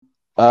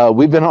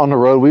We've been on the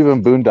road. We've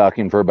been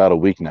boondocking for about a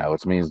week now,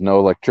 which means no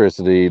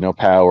electricity, no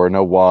power,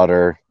 no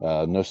water,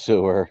 no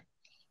sewer.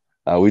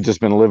 We've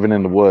just been living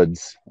in the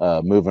woods,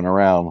 moving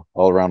around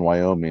all around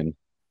Wyoming,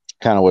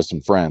 kind of with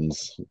some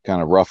friends,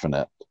 kind of roughing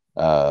it.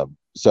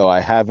 So I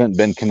haven't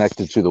been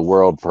connected to the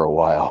world for a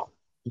while,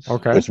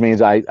 Okay, which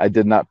means I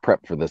did not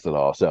prep for this at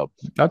all. So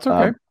that's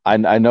okay.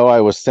 I know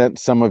I was sent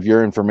some of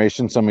your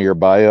information, some of your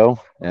bio,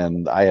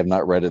 and I have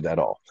not read it at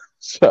all.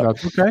 So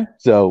That's okay.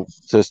 so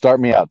start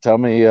me out. Tell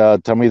me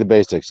the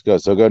basics. Go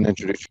ahead and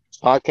introduce.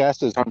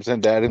 Podcast is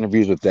 100% dad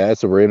interviews with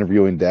dads. So we're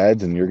interviewing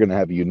dads, and you're going to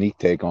have a unique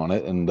take on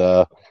it. And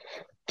so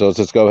let's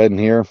just go ahead and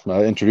here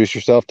introduce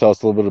yourself. Tell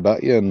us a little bit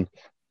about you and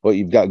what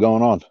you've got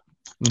going on.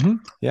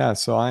 Yeah,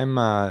 so I'm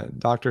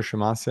Dr.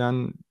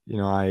 Shemasian.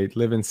 I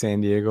live in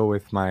San Diego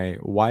with my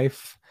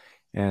wife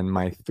and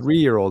my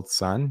 3-year-old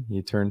son.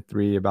 He turned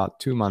 3 about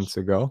 2 months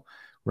ago.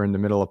 We're in the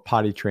middle of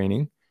potty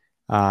training.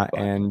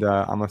 And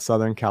I'm a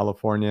Southern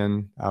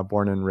Californian,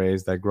 born and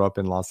raised. I grew up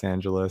in Los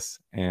Angeles.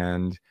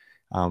 And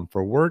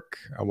for work,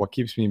 what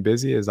keeps me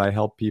busy is I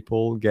help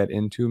people get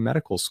into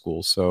medical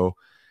school. So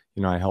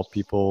I help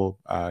people,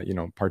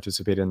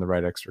 participate in the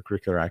right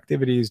extracurricular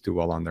activities, do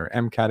well on their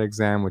MCAT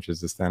exam, which is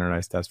the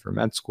standardized test for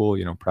med school,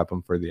 prep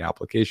them for the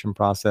application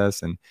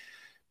process. And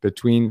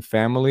between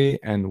family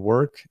and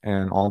work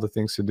and all the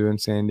things to do in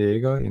San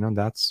Diego,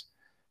 that's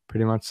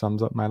pretty much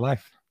sums up my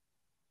life.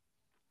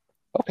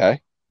 Okay.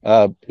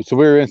 So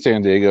we were in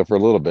San Diego for a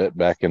little bit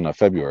back in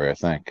February, I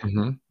think.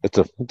 Hmm. It's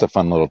a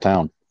fun little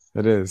town.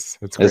 It is.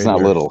 It's It's great not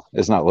here. little.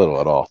 It's not little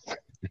at all.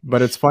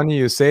 But it's funny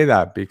you say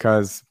that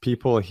because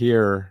people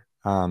here,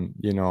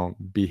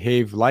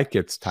 behave like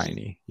it's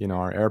tiny.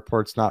 Our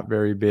airport's not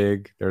very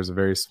big. There's a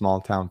very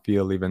small town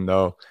feel, even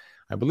though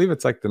I believe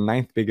it's like the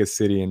ninth biggest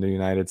city in the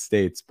United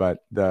States.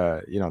 But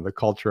the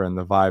culture and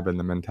the vibe and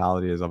the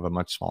mentality is of a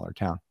much smaller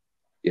town.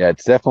 Yeah,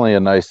 it's definitely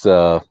a nice,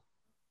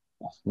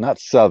 not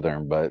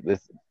southern, but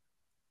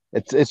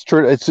it's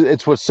true. It's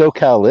what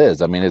SoCal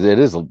is. I mean, it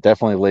is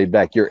definitely laid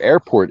back. Your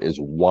airport is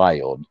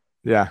wild.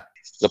 Yeah.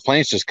 The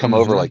planes just come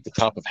over Hmm. like the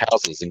top of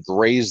houses and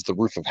graze the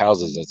roof of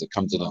houses as it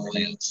comes in and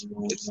lands.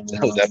 It's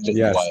absolutely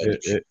Yes, wild.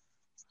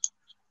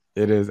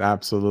 it is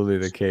absolutely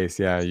the case.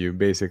 Yeah, you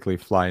basically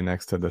fly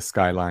next to the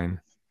skyline,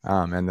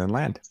 and then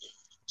land.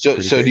 It's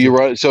pretty So do you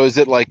crazy. run? So is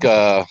it like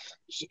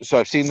So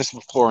I've seen this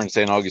before in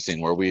St. Augustine,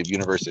 where we have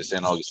University of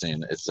St.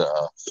 Augustine. It's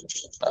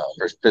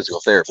for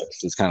physical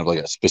therapists. It's kind of like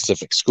a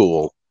specific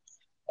school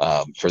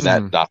for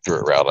that Mhm.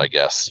 doctorate route, I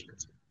guess.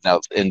 Now,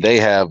 and they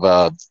have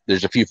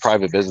there's a few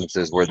private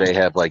businesses where they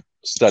have like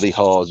study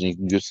halls, and you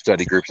can do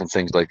study groups and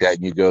things like that.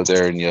 And you go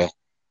there and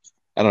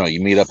I don't know, you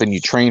meet up and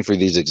you train for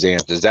these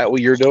exams. Is that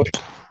what you're doing?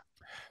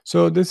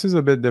 So this is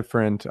a bit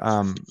different.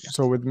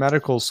 So with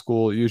medical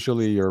school,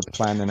 usually you're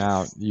planning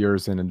out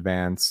years in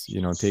advance,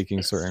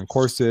 taking certain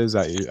courses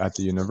at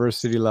the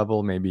university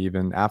level, maybe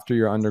even after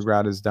your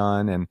undergrad is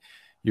done, and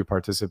you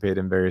participate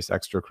in various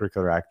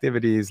extracurricular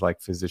activities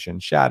like physician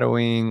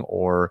shadowing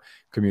or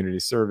community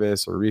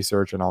service or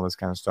research and all this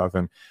kind of stuff.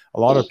 And a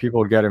lot of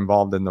people get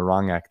involved in the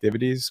wrong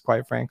activities,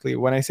 quite frankly.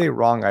 When I say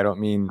wrong, I don't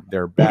mean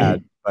they're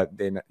bad, but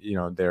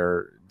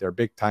they're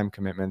big time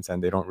commitments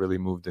and they don't really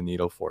move the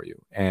needle for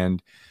you. And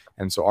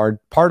so our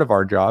part of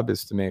our job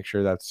is to make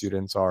sure that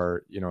students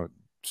are,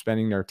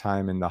 spending their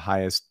time in the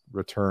highest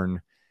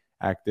return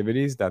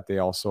activities that they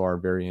also are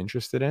very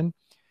interested in,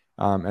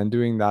 and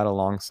doing that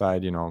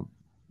alongside,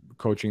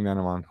 coaching them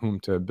on whom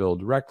to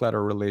build rec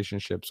letter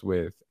relationships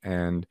with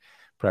and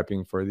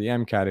prepping for the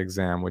MCAT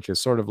exam, which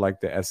is sort of like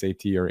the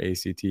SAT or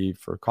ACT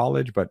for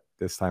college, but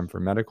this time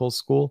for medical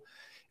school.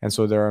 And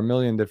so there are a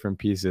million different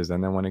pieces.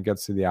 And then when it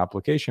gets to the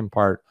application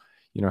part,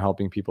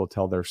 helping people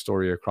tell their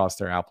story across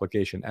their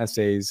application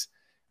essays,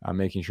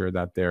 making sure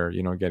that they're,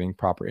 getting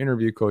proper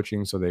interview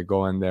coaching so they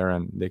go in there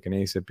and they can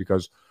ace it,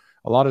 because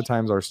a lot of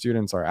times our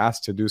students are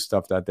asked to do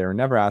stuff that they're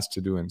never asked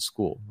to do in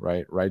school,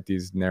 right? Write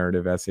these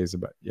narrative essays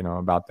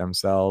about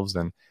themselves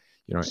and,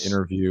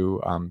 interview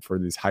for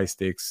these high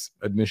stakes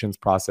admissions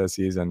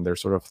processes. And they're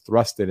sort of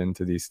thrusted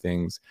into these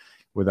things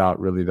without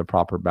really the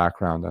proper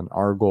background. And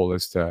our goal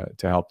is to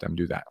help them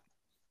do that.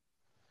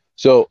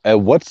 So, at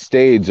what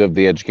stage of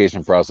the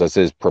education process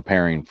is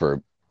preparing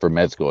for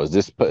med school? Is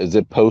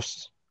it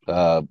post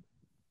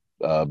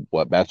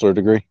what bachelor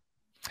degree?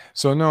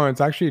 So no,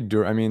 it's actually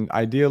I mean,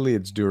 ideally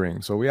it's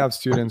during. So we have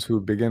students who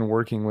begin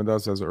working with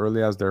us as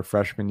early as their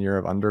freshman year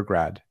of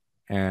undergrad.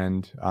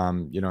 And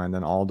and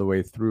then all the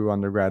way through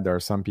undergrad, there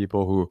are some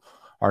people who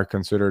are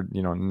considered,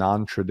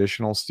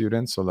 non-traditional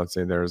students. So let's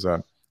say there's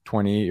a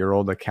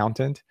 28-year-old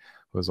accountant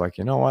who's like,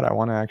 you know what, I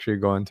want to actually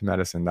go into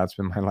medicine. That's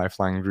been my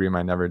lifelong dream.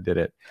 I never did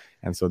it.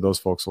 And so those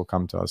folks will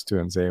come to us too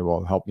and say,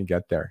 well, help me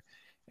get there.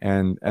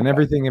 And Okay.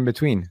 everything in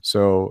between.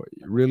 So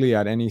really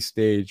at any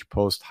stage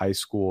post high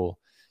school,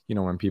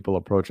 when people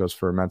approach us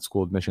for med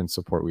school admission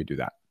support, we do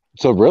that.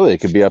 So really, it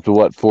could be up to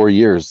what, 4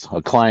 years?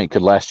 A client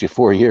could last you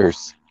 4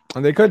 years.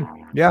 And they could,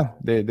 yeah,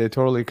 they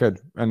totally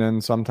could. And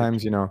then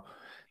sometimes,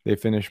 they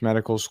finish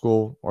medical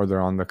school or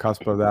they're on the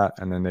cusp of that,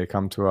 and then they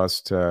come to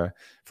us to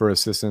for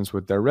assistance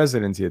with their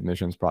residency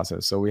admissions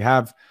process. So we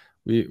have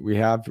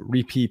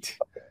repeat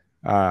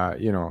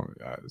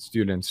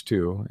students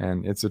too,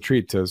 and it's a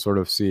treat to sort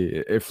of see.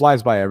 It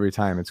flies by every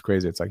time. It's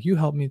crazy. It's like, you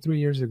helped me 3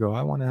 years ago.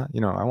 I want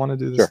to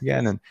do this Sure.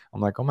 again. And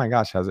I'm like, oh my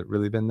gosh, has it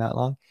really been that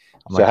long?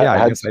 I'm So like, yeah, I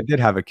how, guess I did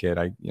have a kid.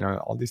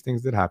 All these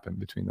things did happen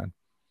between then.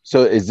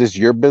 so is this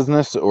your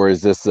business or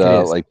is this It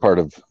is. like part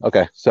of?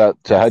 Okay, so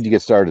Yes. how'd you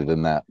get started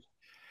in that?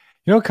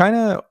 Kind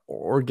of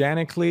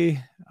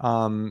organically,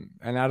 and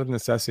out of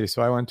necessity.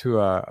 So I went to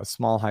a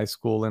small high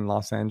school in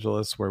Los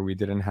Angeles where we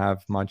didn't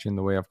have much in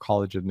the way of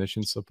college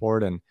admission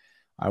support. And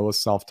I was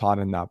self-taught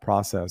in that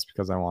process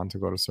because I wanted to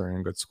go to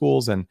certain good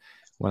schools. And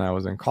when I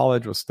was in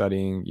college, was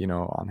studying,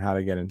 on how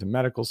to get into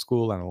medical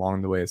school, and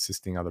along the way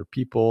assisting other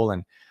people.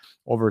 And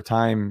over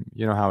time,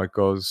 you know how it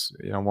goes,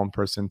 one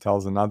person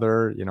tells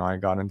another, I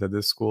got into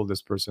this school,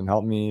 this person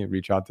helped me,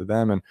 reach out to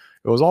them. And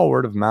it was all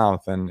word of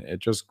mouth, and it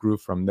just grew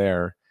from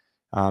there.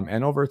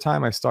 And over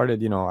time, I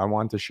started, I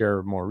wanted to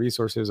share more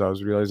resources. I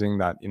was realizing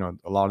that,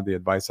 a lot of the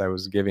advice I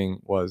was giving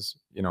was,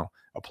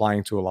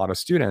 applying to a lot of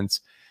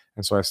students.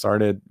 And so I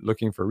started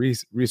looking for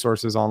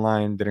resources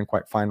online, didn't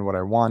quite find what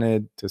I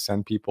wanted to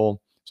send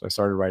people. So I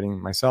started writing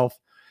myself.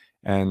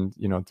 And,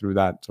 through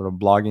that sort of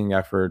blogging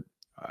effort,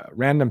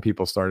 random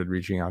people started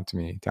reaching out to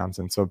me,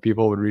 Townsend. So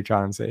people would reach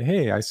out and say,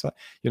 hey, I saw,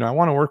 I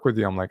want to work with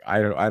you. I'm like, I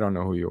don't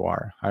know who you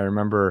are. I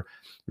remember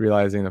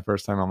realizing the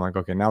first time, I'm like,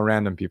 okay, now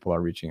random people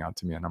are reaching out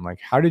to me. And I'm like,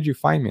 how did you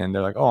find me? And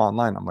they're like, oh,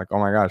 online. I'm like, oh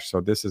my gosh. So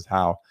this is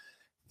how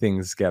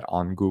things get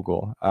on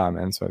Google.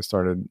 And so I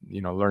started,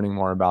 learning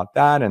more about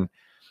that. And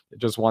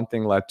just one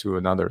thing led to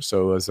another.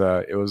 So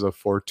it was a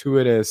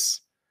fortuitous,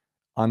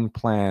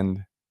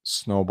 unplanned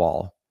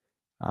snowball.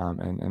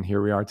 And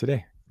here we are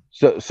today.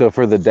 So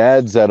for the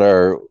dads that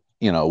are,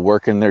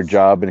 working their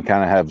job and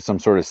kind of have some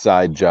sort of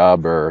side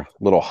job or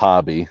little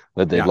hobby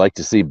that they'd Yeah. like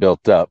to see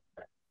built up,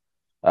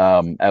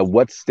 at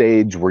what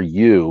stage were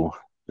you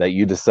that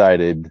you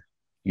decided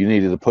you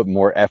needed to put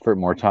more effort,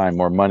 more time,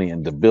 more money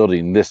into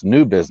building this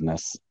new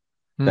business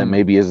that Hmm.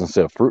 maybe isn't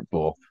so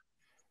fruitful,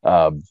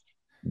 uh,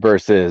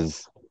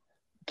 versus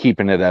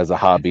keeping it as a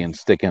hobby and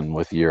sticking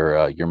with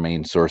your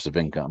main source of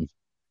income?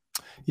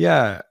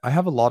 Yeah, I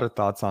have a lot of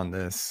thoughts on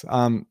this.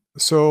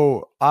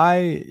 So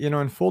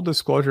in full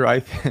disclosure, I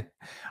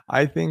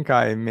think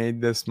I made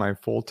this my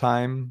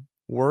full-time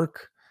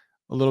work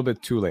a little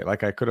bit too late.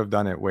 Like I could have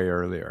done it way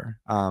earlier.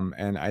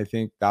 And I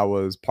think that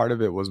was part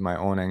of it was my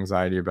own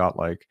anxiety about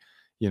like,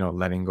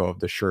 letting go of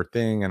the sure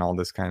thing and all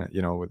this kind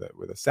of,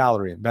 with a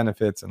salary and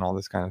benefits and all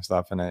this kind of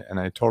stuff. And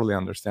I totally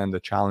understand the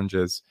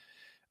challenges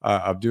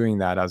of doing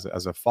that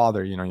as a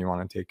father. You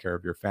want to take care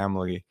of your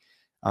family.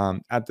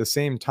 At the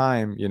same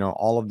time,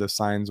 all of the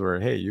signs were,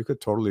 hey, you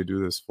could totally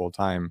do this full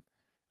time,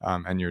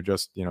 and you're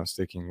just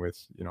sticking with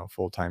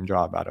full time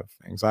job out of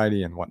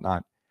anxiety and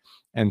whatnot.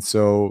 And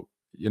so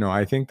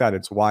I think that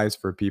it's wise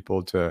for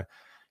people to,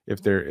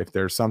 if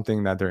there's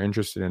something that they're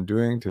interested in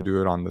doing, to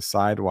do it on the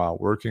side while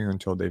working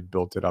until they've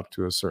built it up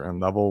to a certain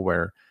level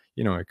where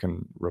it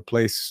can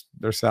replace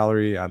their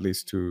salary, at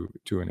least to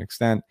an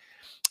extent.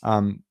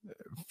 um,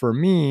 for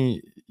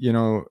me,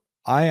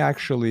 I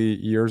actually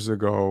years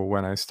ago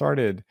when I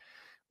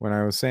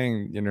was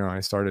saying, I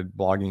started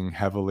blogging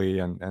heavily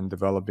and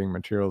developing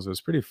materials, it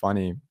was pretty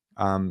funny.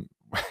 Um,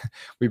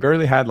 we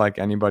barely had like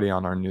anybody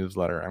on our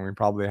newsletter, and we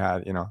probably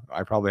had,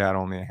 I probably had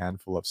only a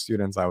handful of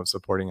students I was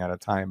supporting at a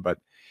time. But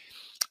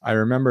I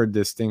remember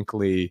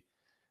distinctly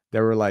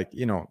there were like,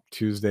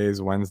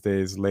 Tuesdays,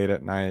 Wednesdays, late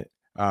at night,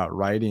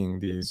 writing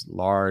these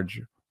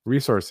large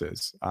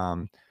resources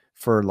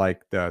for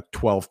like the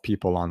 12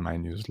 people on my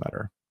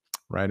newsletter.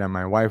 Right. And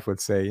my wife would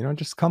say,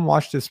 just come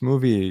watch this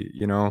movie,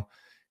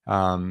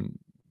 um,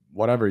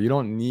 whatever. You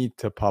don't need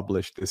to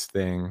publish this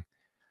thing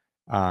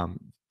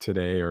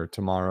today or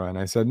tomorrow. And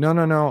I said, no,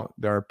 no, no.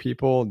 There are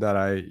people that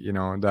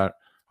that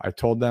I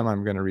told them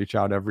I'm going to reach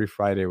out every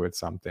Friday with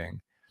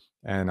something,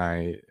 and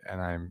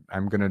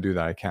I'm going to do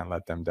that. I can't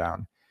let them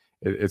down.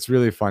 It's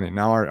really funny.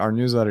 Now our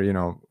newsletter,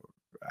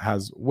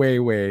 has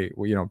way,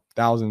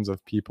 thousands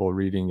of people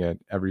reading it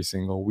every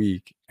single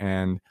week.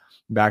 And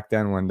back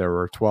then when there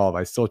were 12,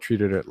 I still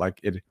treated it like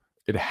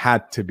it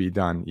had to be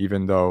done,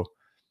 even though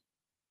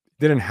it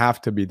didn't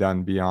have to be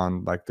done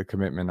beyond like the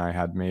commitment I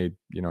had made,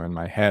 in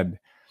my head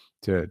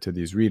to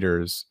these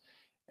readers.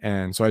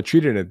 And so I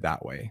treated it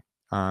that way.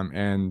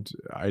 And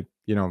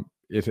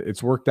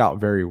it's worked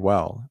out very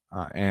well.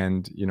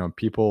 And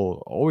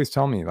people always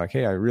tell me like,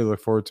 hey, I really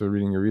look forward to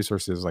reading your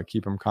resources, like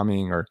keep them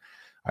coming, or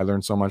I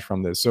learned so much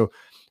from this. So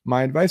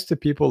my advice to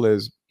people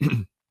is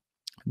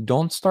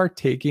don't start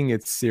taking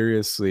it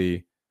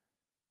seriously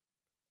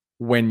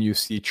when you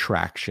see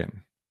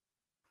traction.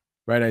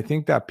 Right? I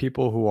think that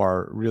people who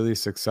are really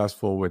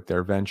successful with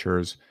their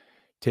ventures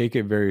take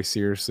it very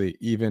seriously,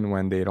 even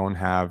when they don't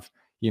have,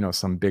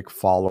 some big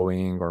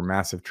following or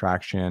massive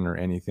traction or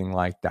anything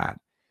like that.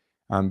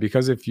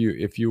 Because if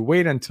you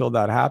wait until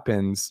that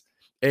happens,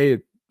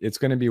 it's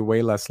going to be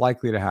way less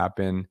likely to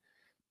happen.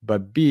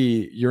 but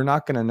B, you're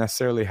not going to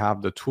necessarily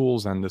have the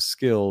tools and the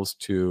skills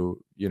to,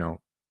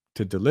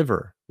 to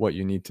deliver what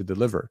you need to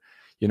deliver.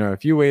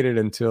 If you waited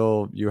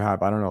until you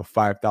have, I don't know,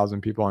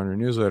 5,000 people on your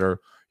newsletter,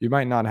 you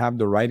might not have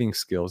the writing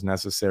skills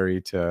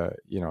necessary to,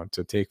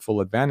 to take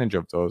full advantage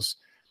of those,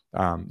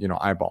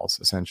 eyeballs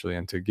essentially,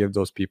 and to give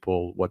those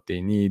people what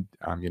they need,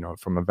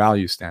 from a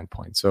value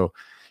standpoint. So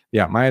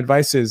yeah, my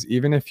advice is,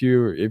 even if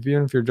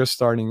you're just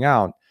starting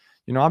out,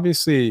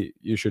 obviously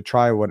you should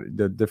try what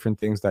the different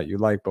things that you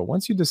like. But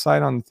once you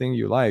decide on the thing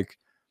you like,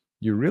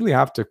 you really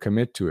have to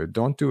commit to it.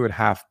 Don't do it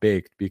half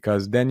baked,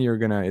 because then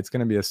it's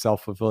gonna be a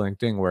self-fulfilling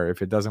thing where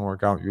if it doesn't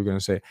work out, you're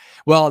gonna say,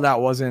 well, that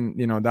wasn't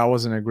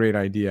a great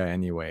idea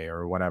anyway,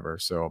 or whatever.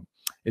 So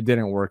it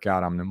didn't work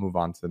out. I'm gonna move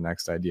on to the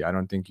next idea. I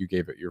don't think you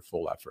gave it your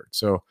full effort.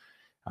 So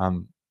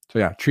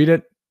yeah, treat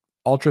it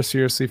ultra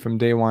seriously from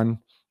day one.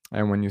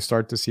 And when you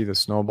start to see the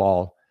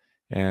snowball,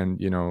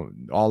 and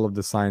all of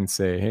the signs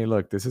say, hey,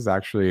 look, this is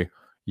actually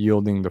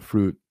yielding the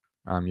fruit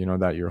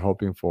that you're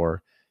hoping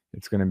for,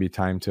 it's going to be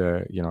time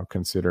to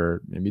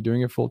consider maybe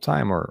doing it full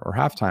time or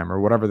half time, or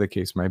whatever the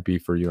case might be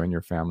for you and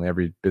your family.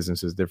 Every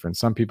business is different.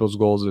 Some people's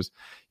goals is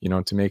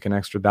to make an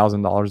extra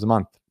 $1,000 a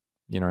month,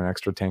 an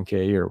extra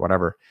 10K a year,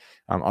 whatever.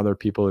 Other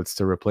people, it's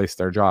to replace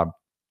their job.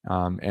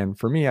 And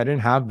for me, I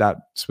didn't have that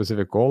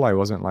specific goal. I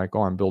wasn't like,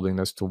 oh, I'm building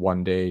this to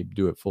one day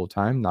do it full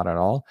time. Not at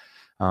all.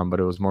 But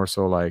it was more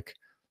so like,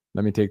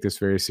 let me take this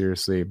very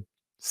seriously,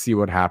 see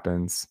what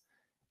happens,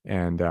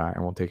 and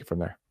we'll take it from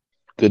there.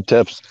 Good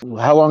tips.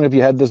 How long have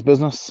you had this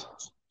business?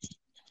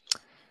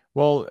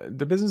 Well,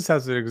 the business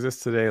as it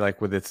exists today,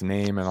 like with its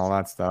name and all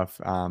that stuff,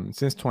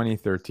 since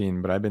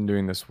 2013, but I've been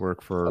doing this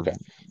work for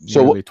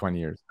nearly 20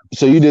 years.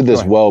 So you did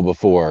this well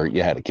before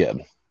you had a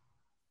kid?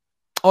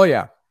 Oh,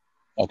 yeah.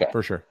 Okay.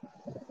 For sure.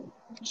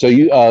 So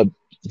you,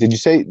 did you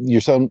say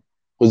your son,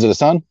 was it a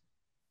son?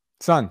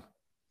 Son.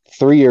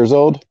 3 years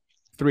old?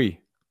 3.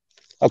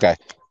 Okay.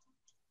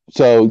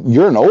 So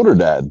you're an older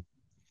dad.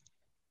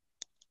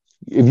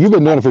 If you've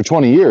been doing it for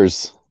 20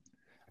 years.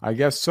 I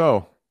guess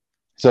so.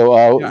 So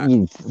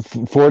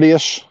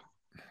 40-ish?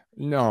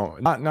 No,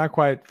 not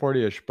quite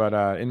 40-ish, but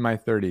in my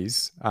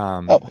 30s.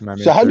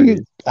 So how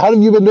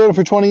have you been doing it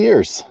for 20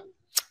 years?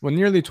 Well,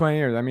 nearly 20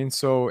 years. I mean,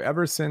 so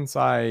ever since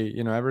I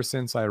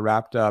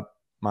wrapped up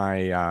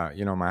my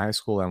my high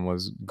school and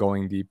was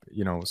going deep,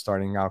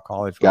 starting out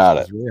college, which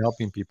was really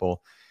helping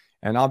people.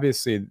 And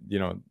obviously,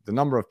 the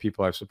number of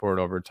people I've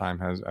supported over time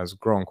has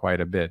grown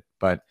quite a bit.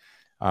 But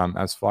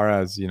as far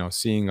as,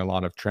 seeing a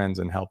lot of trends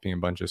and helping a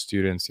bunch of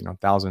students,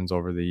 thousands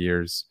over the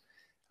years,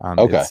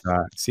 it's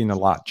seen a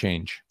lot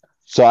change.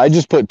 So I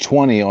just put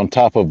 20 on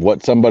top of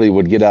what somebody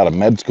would get out of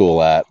med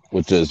school at,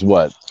 which is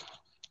what,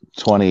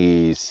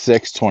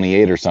 26,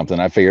 28 or something.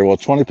 I figured, well,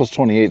 20 plus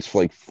 28 is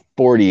like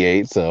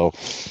 48. So,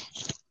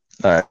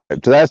 all right.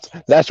 So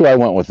that's where I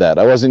went with that.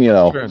 I wasn't,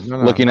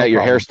 looking at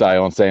your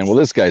hairstyle and saying, well,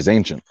 this guy's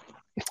ancient.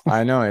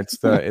 I know it's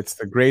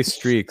the gray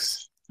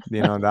streaks,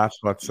 that's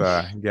what's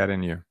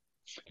getting you.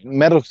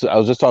 Medical. I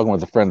was just talking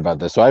with a friend about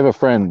this. So I have a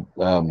friend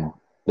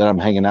that I'm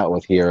hanging out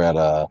with here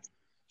at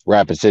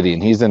Rapid City,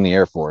 and he's in the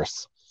Air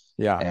Force.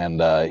 Yeah.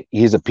 And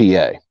he's a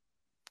PA.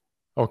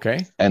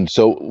 Okay. And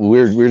so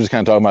we're just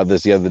kind of talking about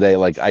this the other day.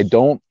 Like,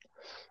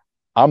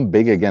 I'm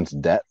big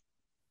against debt.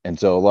 And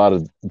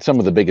so some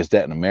of the biggest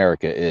debt in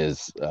America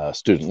is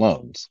student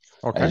loans,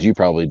 as you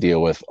probably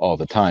deal with all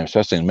the time,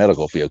 especially in the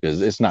medical field,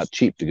 because it's not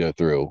cheap to go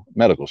through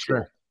medical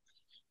school.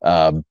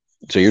 Sure.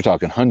 So you're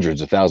talking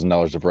hundreds of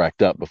 $1,000s of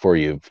racked up before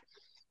you've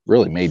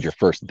really made your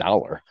first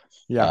dollar.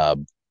 Yeah.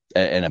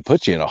 And it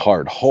puts you in a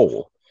hard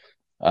hole.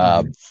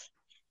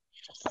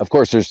 Of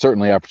course, there's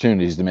certainly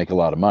opportunities to make a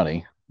lot of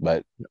money,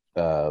 but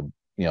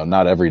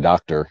not every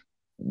doctor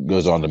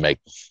goes on to make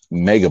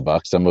mega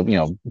bucks. Some of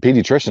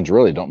pediatricians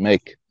really don't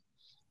make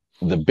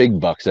the big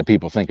bucks that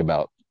people think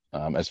about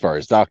as far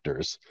as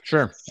doctors.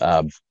 Sure.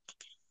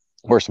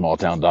 Or small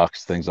town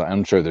docs, things like.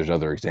 I'm sure there's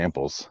other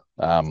examples.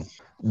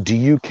 Do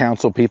you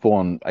counsel people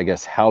on, I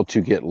guess, how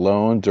to get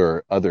loans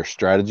or other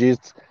strategies?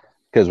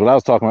 Because what I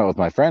was talking about with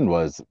my friend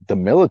was the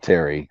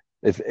military.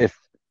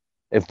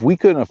 If we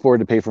couldn't afford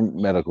to pay for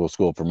medical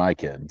school for my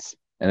kids,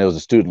 and it was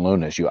a student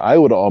loan issue, I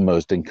would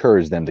almost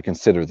encourage them to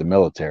consider the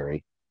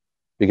military,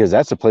 because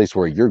that's a place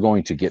where you're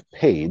going to get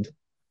paid.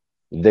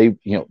 They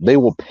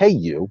will pay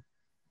you.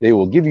 They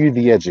will give you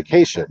the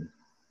education.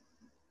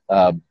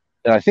 And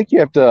I think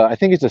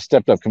it's a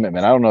stepped up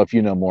commitment. I don't know if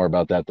you know more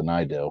about that than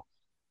I do.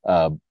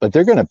 But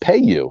they're going to pay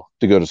you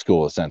to go to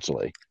school,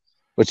 essentially,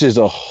 which is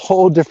a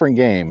whole different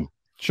game.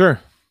 Sure.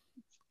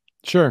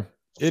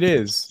 It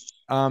is.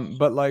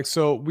 But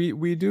so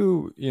we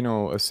do,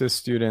 assist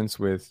students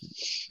with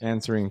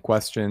answering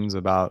questions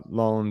about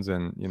loans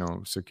and,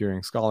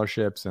 securing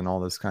scholarships and all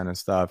this kind of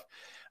stuff.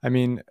 I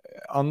mean,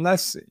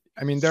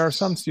 there are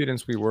some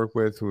students we work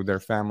with who their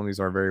families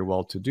are very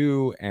well to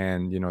do,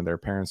 and, their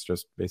parents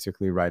just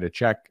basically write a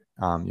check,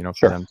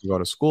 for them to go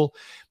to school.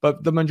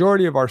 But the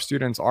majority of our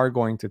students are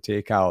going to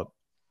take out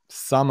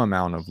some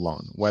amount of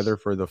loan, whether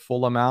for the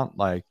full amount,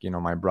 like,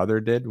 my brother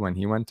did when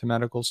he went to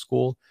medical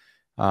school,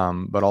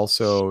 but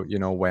also,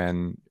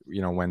 when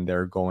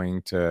they're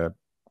going to,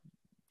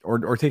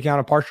 or taking out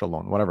a partial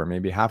loan, whatever,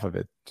 maybe half of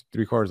it,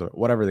 three-quarters of it,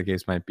 whatever the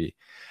case might be.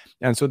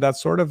 And so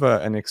that's sort of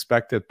an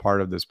expected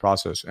part of this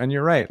process. And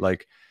you're right,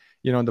 like,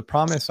 the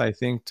promise, I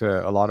think,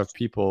 to a lot of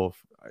people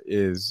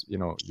is,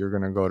 you're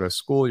going to go to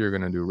school, you're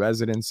going to do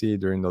residency.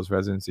 During those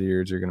residency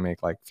years, you're going to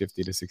make like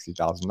 $50,000 to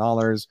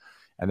 $60,000.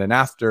 And then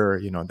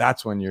after,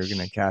 that's when you're going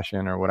to cash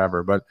in or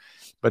whatever. But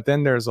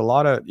then there's a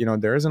lot of,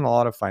 there isn't a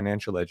lot of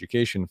financial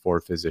education for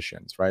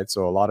physicians, right?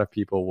 So a lot of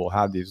people will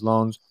have these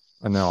loans,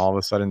 and then all of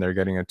a sudden they're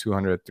getting a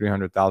 $200,000,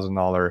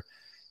 $300,000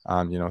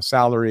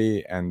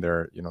 salary, and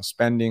they're,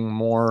 spending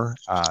more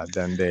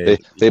than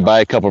they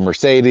buy a couple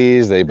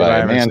Mercedes, they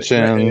buy a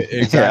mansion.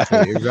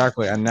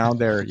 Exactly. And now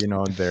their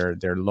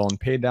loan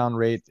pay down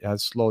rate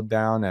has slowed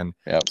down, and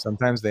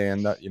sometimes they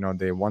end up,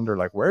 they wonder,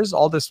 like, where's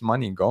all this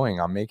money going?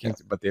 I'm making,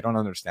 but they don't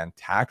understand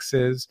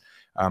taxes.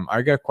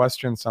 I get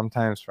questions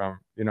sometimes from,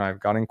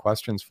 I've gotten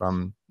questions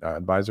from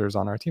advisors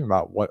on our team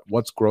about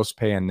what's gross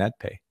pay and net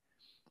pay.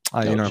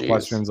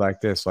 Questions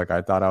like this, like,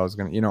 I thought I was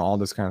going to, all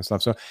this kind of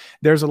stuff. So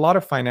there's a lot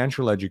of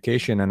financial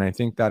education, and I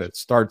think that it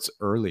starts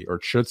early,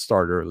 or should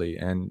start early.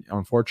 And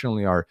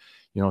unfortunately, our,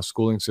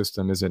 schooling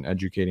system isn't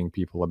educating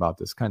people about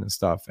this kind of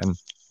stuff. And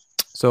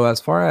so as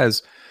far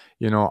as,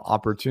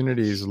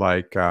 opportunities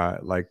like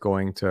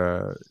going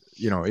to,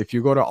 if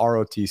you go to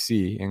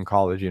ROTC in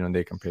college,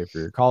 they can pay for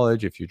your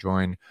college. If you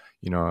join,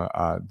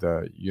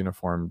 the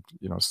uniformed,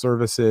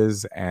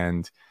 services,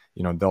 and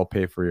they'll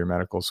pay for your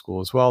medical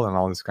school as well, and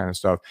all this kind of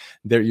stuff.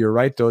 You're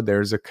right, though,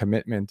 there's a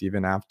commitment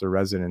even after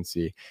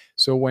residency.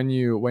 So when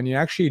you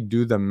actually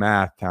do the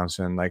math,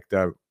 Townsend, like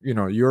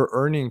your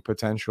earning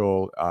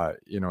potential,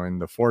 in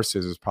the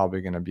forces is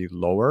probably going to be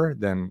lower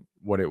than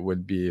what it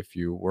would be if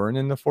you weren't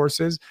in the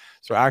forces.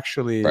 So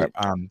actually, right.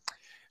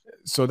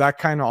 So that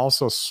kind of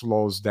also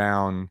slows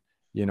down,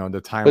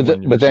 the time.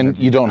 But then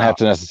you don't have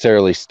to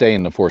necessarily stay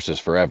in the forces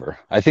forever.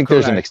 I think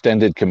there's an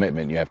extended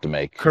commitment you have to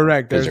make.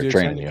 Correct. Because they're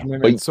training you.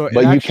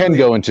 But you can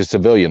go into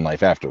civilian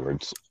life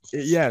afterwards.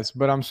 Yes,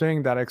 but I'm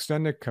saying that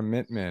extended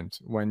commitment,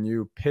 when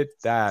you pit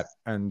that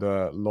and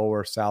the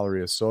lower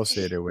salary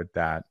associated with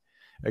that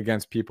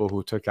against people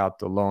who took out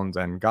the loans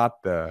and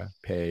got the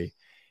pay,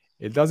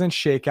 it doesn't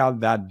shake out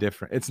that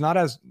different. It's not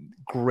as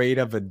great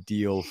of a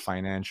deal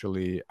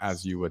financially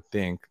as you would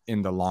think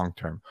in the long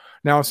term.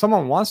 Now, if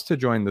someone wants to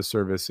join the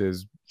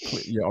services,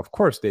 of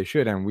course they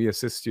should. And we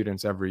assist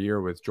students every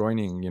year with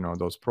joining,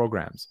 those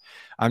programs.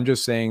 I'm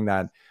just saying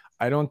that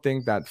I don't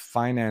think that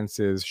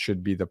finances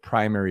should be the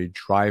primary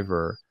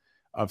driver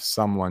of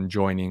someone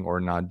joining or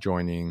not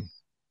joining,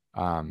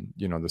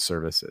 the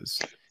services.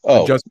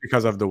 Just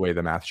because of the way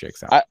the math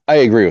shakes out. I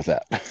agree with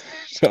that.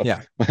 So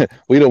yeah,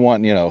 we don't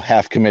want,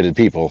 half committed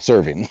people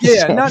serving.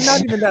 Yeah, so.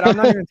 not even that. I'm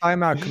not even talking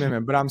about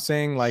commitment, but I'm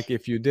saying, like,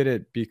 if you did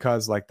it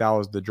because, like, that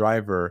was the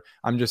driver,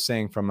 I'm just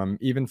saying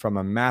even from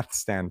a math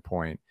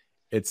standpoint,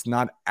 it's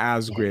not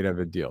as great of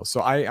a deal.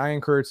 So I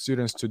encourage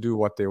students to do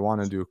what they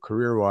want to do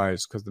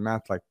career-wise, because the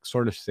math, like,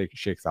 sort of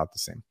shakes out the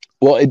same.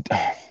 Well,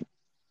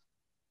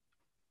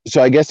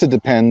 so I guess it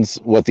depends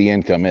what the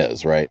income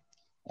is, right?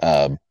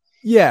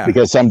 Yeah,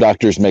 because some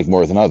doctors make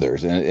more than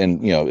others,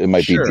 and it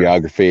might be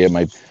geography,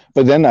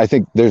 but then I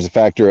think there's a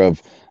factor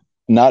of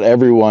not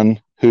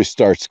everyone who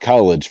starts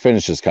college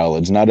finishes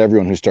college. Not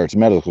everyone who starts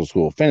medical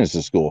school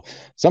finishes school.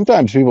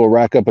 Sometimes people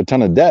rack up a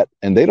ton of debt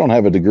and they don't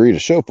have a degree to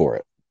show for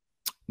it.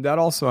 That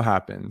also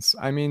happens.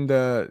 I mean,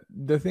 the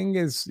thing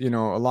is, a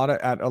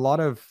lot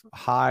of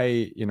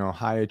high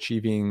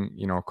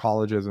achieving,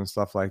 colleges and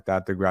stuff like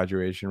that, the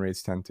graduation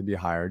rates tend to be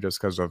higher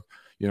just because of,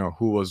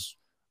 who was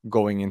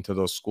going into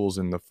those schools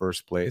in the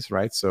first place,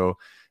 right? So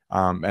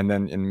and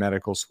then in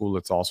medical school,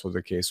 it's also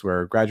the case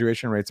where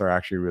graduation rates are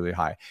actually really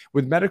high.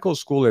 With medical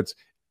school, it's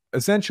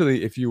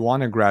essentially, if you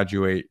want to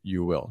graduate,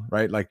 you will,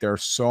 right? Like, there are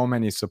so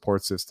many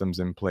support systems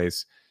in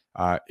place.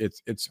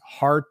 It's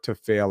hard to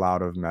fail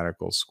out of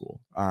medical school.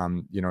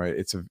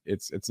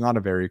 It's not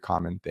a very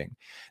common thing.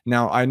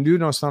 Now, I do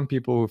know some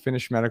people who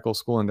finish medical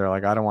school and they're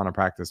like, I don't want to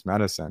practice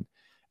medicine.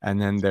 And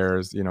then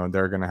there's,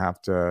 they're going to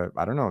have to,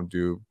 I don't know,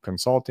 do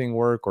consulting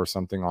work or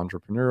something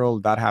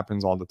entrepreneurial. That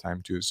happens all the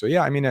time too. So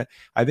yeah, I mean,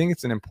 I think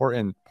it's an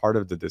important part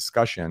of the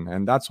discussion.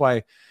 And that's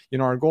why,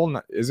 our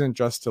goal isn't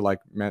just to, like,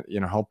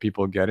 help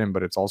people get in,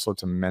 but it's also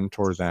to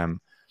mentor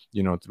them,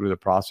 through the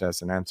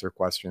process and answer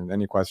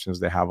any questions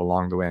they have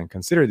along the way, and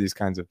consider these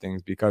kinds of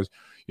things. Because,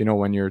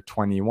 when you're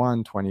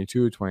 21,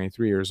 22,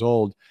 23 years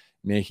old,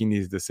 making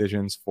these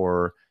decisions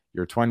for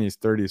your 20s,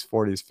 30s,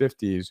 40s,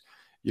 50s,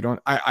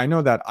 I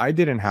know that I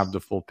didn't have the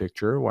full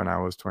picture when I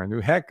was 22.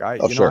 Heck, I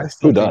still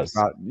who does?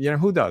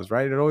 Who does,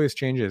 right? It always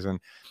changes.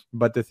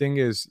 But the thing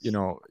is,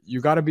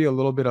 you got to be a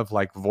little bit of,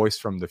 like, voice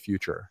from the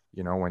future,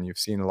 when you've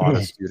seen a lot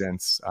of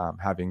students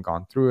having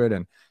gone through it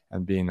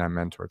and being a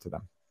mentor to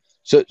them.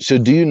 So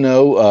do you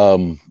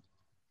know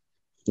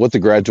what the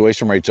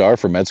graduation rates are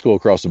for med school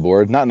across the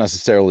board? Not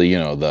necessarily,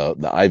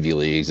 the Ivy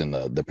Leagues and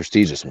the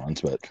prestigious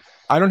ones, but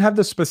I don't have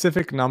the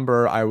specific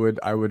number. I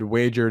would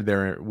wager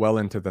they're well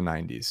into the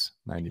 90s.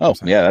 90%. Oh,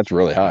 yeah, that's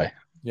really high.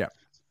 Yeah.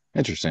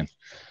 Interesting.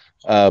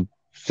 Uh,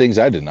 Things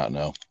I did not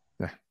know.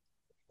 Yeah.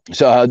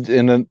 So I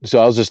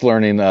was just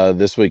learning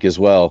this week as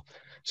well.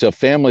 So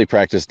family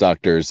practice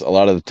doctors, a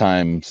lot of the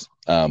times,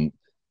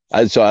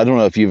 so I don't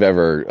know if you've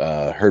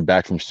ever heard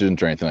back from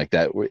students or anything like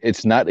that.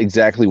 It's not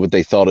exactly what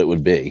they thought it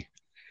would be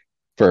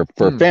for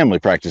Mm. family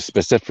practice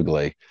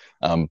specifically.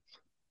 Um,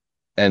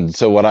 and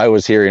so what I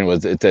was hearing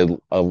was it's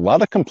a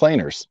lot of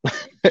complainers,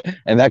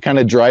 and that kind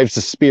of drives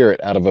the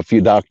spirit out of a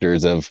few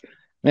doctors of,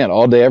 man,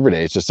 all day, every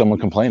day, it's just someone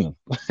complaining.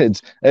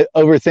 It's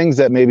over things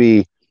that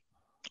maybe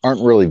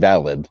aren't really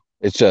valid.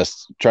 It's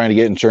just trying to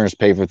get insurance,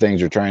 pay for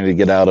things, or trying to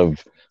get out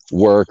of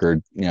work,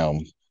 or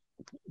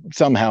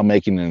somehow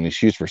making an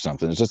excuse for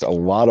something. It's just a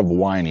lot of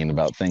whining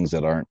about things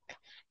that aren't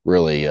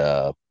really.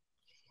 Uh,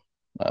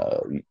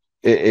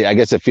 I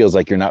guess it feels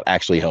like you're not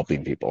actually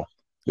helping people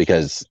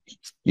because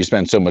you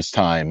spend so much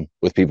time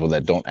with people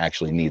that don't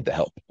actually need the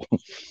help.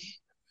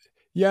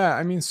 Yeah,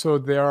 I mean, so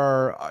there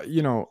are,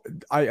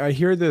 I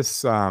hear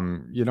this,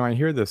 I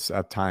hear this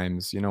at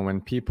times,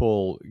 when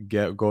people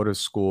go to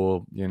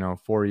school,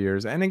 4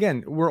 years. And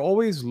again, we're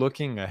always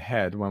looking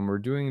ahead when we're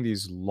doing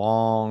these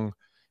long,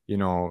 you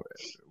know,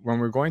 when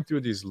we're going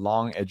through these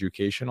long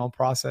educational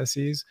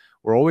processes,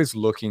 we're always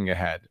looking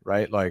ahead,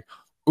 right? Like,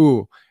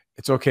 ooh,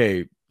 it's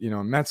okay,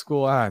 med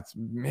school, it's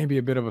maybe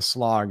a bit of a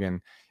slog.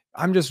 And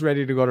I'm just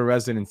ready to go to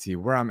residency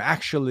where I'm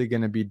actually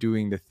going to be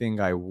doing the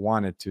thing I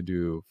wanted to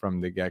do from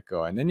the get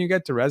go. And then you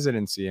get to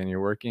residency and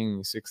you're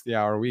working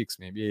 60-hour weeks,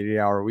 maybe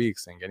 80-hour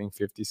weeks and getting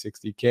 50,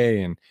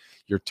 60K, and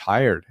you're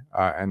tired.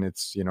 And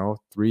it's,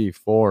 3,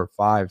 4,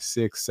 5,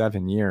 6,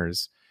 7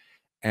 years.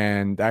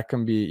 And that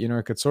can be,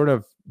 it could sort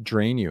of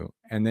drain you.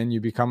 And then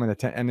you become an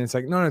attendant. And it's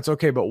like, no, it's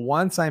okay. But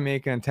once I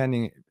make an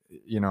attending,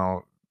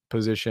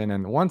 position,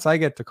 and once I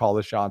get to call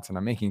the shots and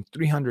I'm making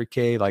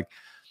 300K, like,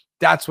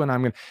 that's when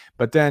I'm going to,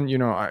 but then,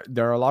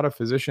 there are a lot of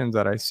physicians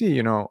that I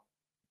see,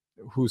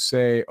 who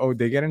say, oh,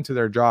 they get into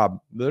their job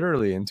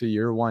literally into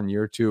year 1,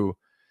 year 2.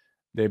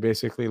 They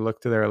basically look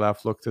to their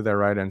left, look to their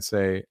right and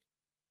say,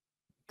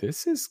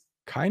 this is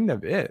kind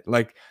of it.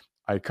 Like,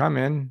 I come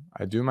in,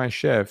 I do my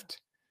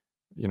shift,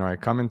 I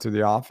come into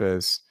the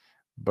office,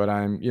 but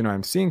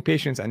I'm seeing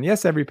patients, and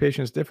yes, every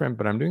patient is different,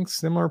 but I'm doing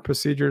similar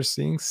procedures,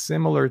 seeing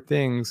similar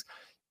things.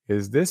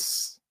 Is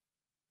this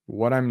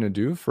what I'm going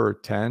to do for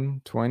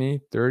 10,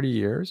 20, 30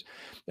 years?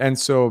 And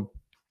so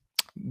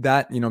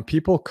that,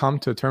 people come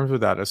to terms with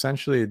that.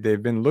 Essentially,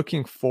 they've been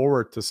looking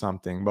forward to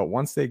something, but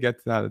once they get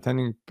to that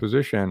attending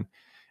position,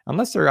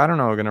 unless they're, I don't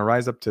know, going to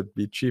rise up to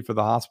be chief of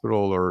the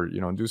hospital or,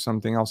 do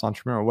something else,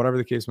 entrepreneur, whatever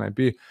the case might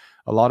be,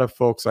 a lot of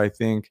folks, I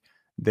think,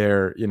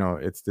 they're,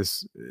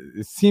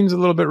 it seems a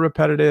little bit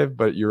repetitive,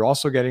 but you're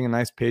also getting a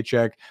nice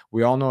paycheck.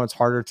 We all know it's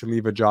harder to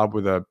leave a job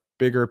with a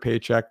bigger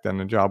paycheck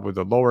than a job with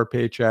a lower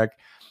paycheck.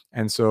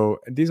 And so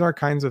these are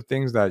kinds of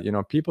things that,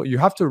 people, you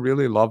have to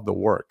really love the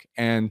work.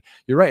 And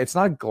you're right, it's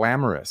not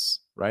glamorous,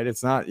 right?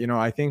 It's not,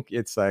 I think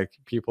it's like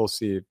people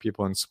see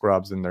people in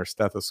scrubs and their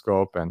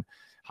stethoscope and,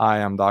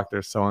 hi, I'm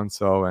Dr.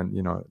 So-and-so. And,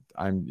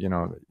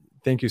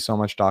 thank you so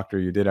much, doctor,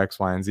 you did X,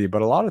 Y, and Z.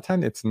 But a lot of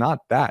time it's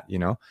not that,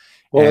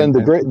 Well, and the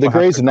people have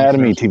Grey's to come to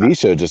Anatomy terms with that. TV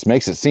show just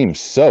makes it seem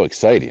so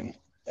exciting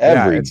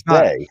Yeah, every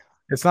day.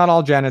 it's not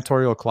all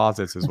janitorial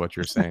closets is what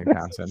you're saying,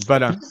 Townsend.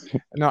 But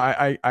no,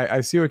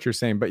 I see what you're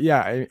saying. But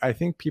yeah, I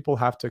think people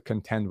have to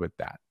contend with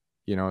that.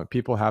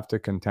 People have to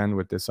contend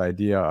with this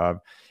idea of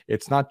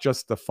it's not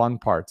just the fun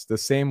parts. The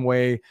same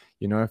way,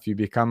 if you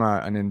become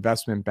an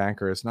investment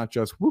banker, it's not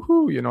just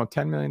woohoo,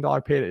 $10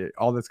 million paid,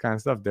 all this kind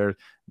of stuff. There's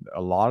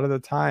a lot of the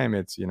time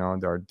it's,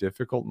 there are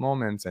difficult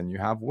moments and you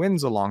have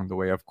wins along the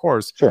way, of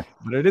course. Sure.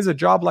 But it is a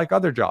job like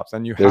other jobs,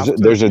 and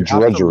There's a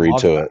drudgery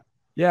to it.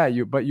 Yeah,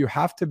 but you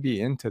have to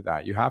be into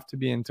that. You have to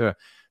be into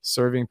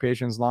serving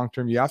patients long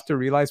term. You have to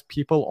realize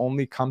people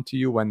only come to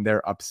you when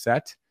they're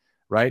upset,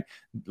 right?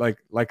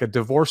 Like a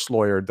divorce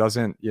lawyer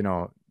doesn't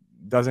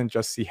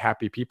just see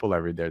happy people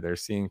every day. They're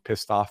seeing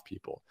pissed off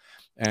people.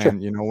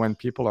 And Sure. when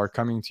people are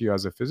coming to you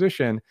as a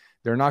physician,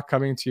 they're not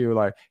coming to you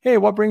like, hey,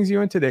 what brings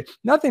you in today?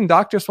 Nothing,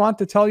 doc, just want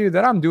to tell you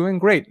that I'm doing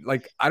great.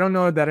 Like, I don't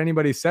know that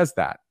anybody says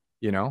that.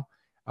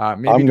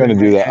 Maybe I'm going to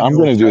do that. I'm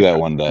going to do that checkup.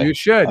 one day. You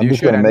should. I'm You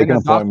just should. going to And make then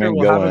an the doctor appointment,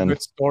 will go have a in.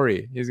 good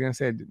story. He's going to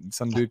say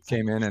some dude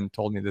came in and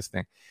told me this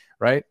thing,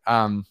 right?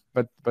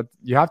 But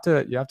you have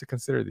to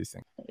consider these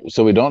things.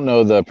 So we don't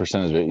know the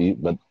percentage,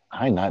 but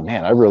I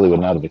really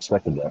would not have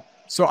expected that.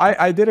 So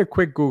I did a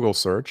quick Google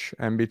search,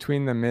 and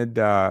between the mid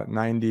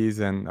 90s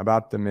and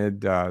about the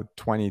mid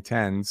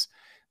 2010s,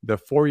 the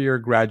 4-year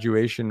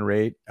graduation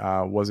rate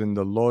was in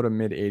the low to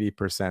mid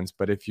 80%.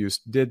 But if you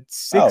did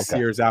 6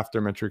 years after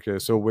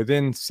matriculation, so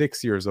within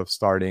 6 years of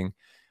starting,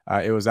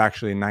 it was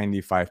actually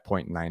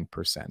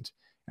 95.9%.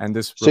 And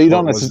this so you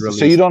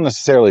don't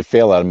necessarily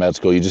fail out of med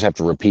school. You just have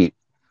to repeat.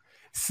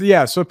 So,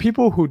 yeah. So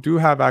people who do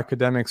have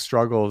academic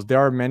struggles, there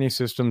are many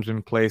systems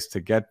in place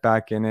to get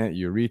back in it.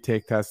 You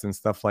retake tests and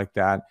stuff like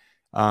that.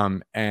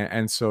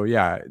 And so,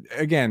 yeah,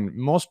 again,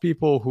 most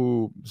people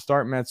who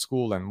start med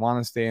school and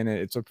want to stay in it,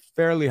 it's a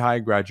fairly high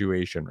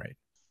graduation rate.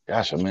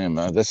 Gosh, man,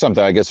 that's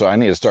something I guess I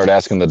need to start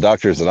asking the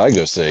doctors that I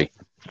go see.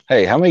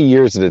 Hey, how many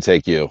years did it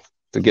take you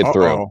to get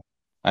through? Uh-oh.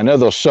 I know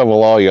they'll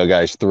shovel all you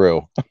guys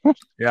through.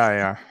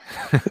 Yeah,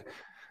 yeah.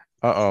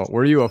 Uh-oh.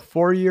 Were you a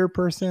 4-year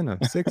person, a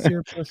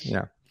 6-year person?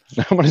 Yeah.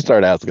 I'm gonna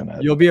start asking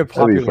that. You'll be a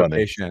That'd be popular funny.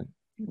 patient.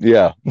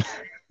 Yeah.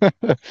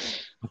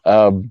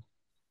 um,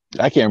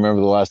 I can't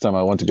remember the last time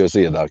I went to go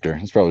see a doctor.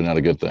 It's probably not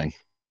a good thing.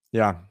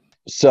 Yeah,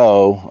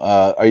 So,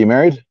 are you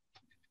married?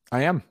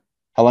 I am.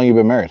 How long you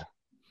been married?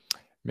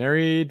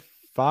 Married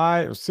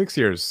 5 or 6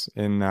 years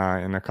in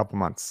a couple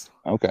months.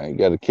 Okay, you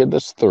got a kid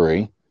that's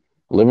 3,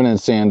 living in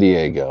San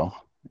Diego.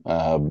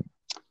 Um,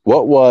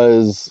 what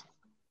was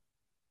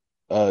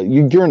you're are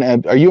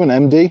you an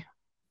MD?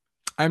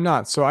 I'm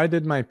not. So I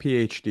did my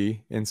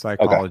PhD in Okay.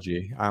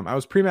 psychology. I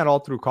was pre-med all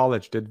through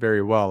college, did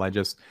very well. I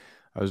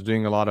was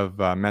doing a lot of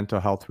mental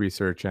health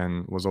research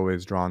and was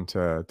always drawn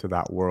to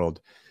that world.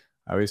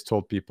 I always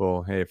told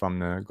people, hey, if I'm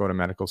gonna go to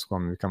medical school,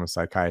 I'm gonna become a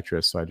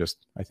psychiatrist. So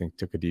I think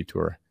took a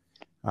detour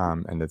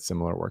and did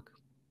similar work.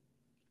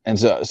 And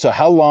so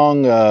how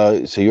long?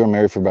 So you were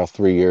married for about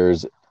 3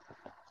 years,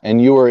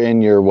 and you were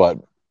in your what,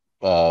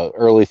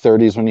 early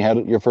 30s when you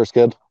had your first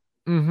kid.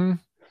 Mm-hmm.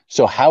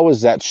 So how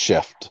was that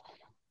shift?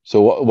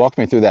 So walk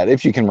me through that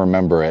if you can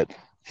remember it,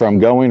 from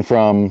going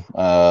from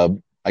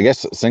I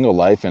guess single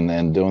life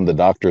and doing the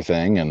doctor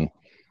thing and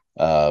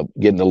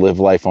getting to live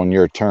life on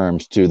your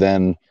terms to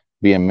then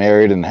being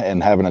married and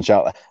having a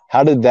child.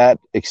 How did that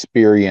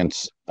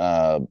experience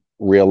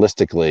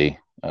realistically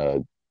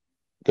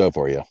go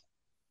for you?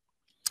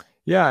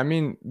 Yeah, I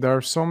mean, there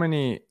are so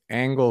many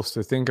angles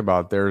to think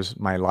about. There's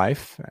my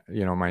life,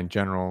 my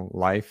general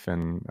life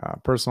and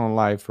personal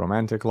life,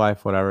 romantic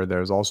life, whatever.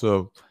 There's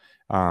also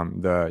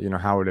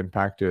how it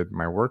impacted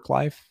my work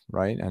life,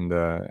 right? And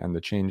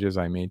the changes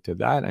I made to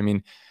that. I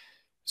mean,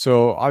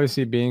 so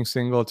obviously being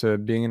single to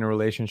being in a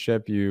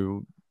relationship,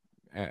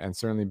 and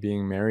certainly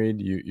being married,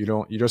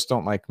 you just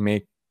don't like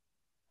make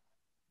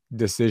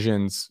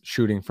decisions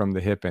shooting from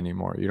the hip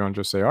anymore. You don't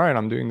just say, all right,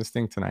 I'm doing this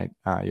thing tonight.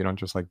 You don't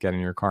just like get in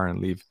your car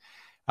and leave.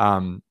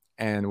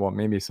 And well,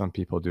 maybe some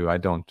people do. I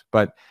don't.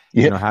 But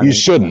Yeah, you having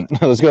shouldn't.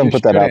 Let's go ahead you and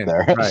put that out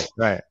shouldn't. there.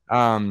 Right,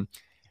 right.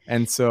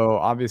 And so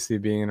obviously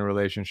being in a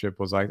relationship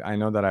was like I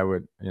know that I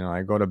would,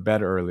 I go to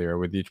bed earlier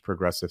with each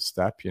progressive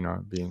step,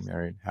 being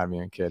married,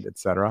 having a kid,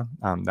 etc.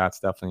 That's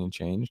definitely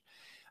changed.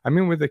 I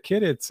mean, with a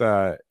kid,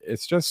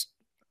 it's just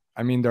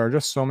I mean, there are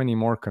just so many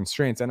more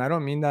constraints. And I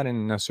don't mean that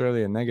in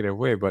necessarily a negative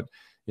way, but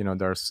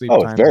there are sleep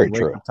Oh, it's times very and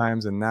wake true. up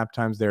times and nap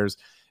times.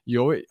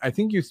 I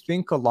think you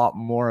think a lot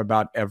more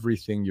about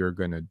everything you're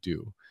going to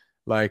do.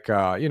 Like,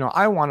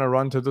 I want to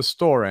run to the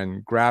store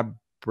and grab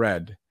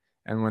bread.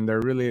 And when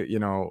they're really,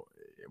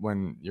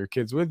 when your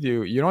kid's with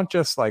you, you don't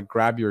just like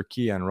grab your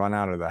key and run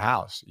out of the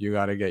house. You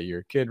got to get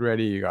your kid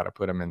ready. You got to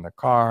put him in the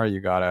car. You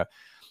got to,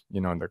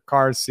 in the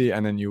car seat.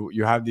 And then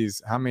you have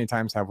these, how many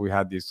times have we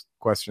had these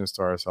questions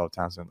to ourselves,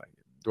 Townsend? Like,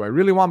 do I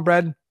really want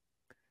bread?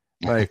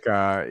 Like,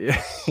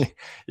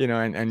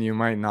 and you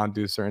might not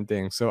do certain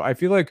things. So I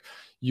feel like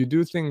you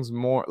do things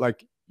more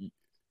like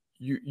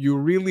you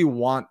really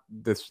want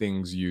the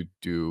things you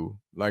do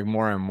like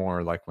more and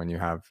more, like when you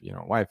have,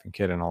 wife and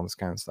kid and all this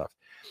kind of stuff.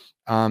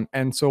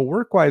 And so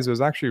work wise, it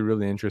was actually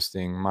really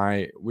interesting.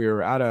 We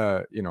were at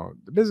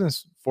the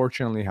business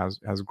fortunately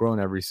has grown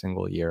every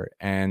single year.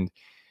 And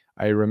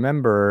I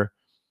remember,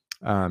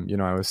 I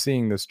was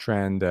seeing this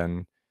trend,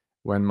 and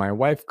when my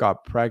wife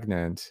got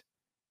pregnant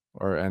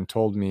and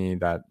told me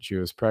that she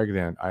was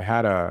pregnant, I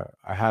had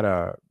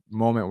a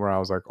moment where I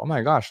was like, oh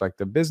my gosh, like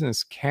the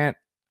business can't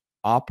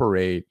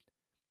operate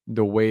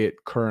the way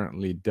it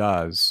currently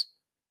does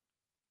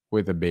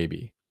with a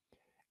baby.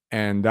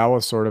 And that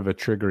was sort of a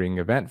triggering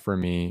event for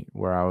me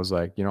where I was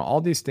like,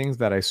 all these things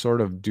that I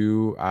sort of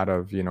do out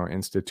of,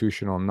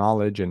 institutional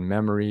knowledge and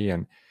memory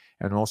and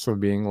also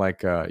being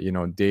like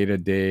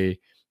day-to-day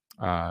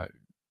uh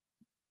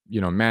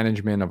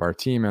management of our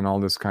team and all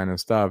this kind of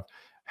stuff.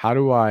 How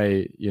do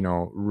I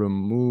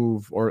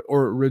remove or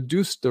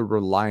reduce the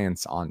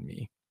reliance on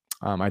me?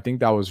 I think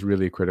that was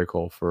really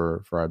critical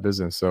for our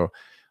business. So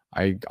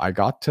I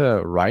got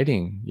to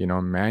writing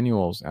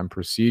manuals and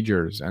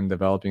procedures and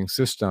developing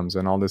systems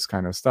and all this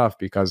kind of stuff,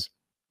 because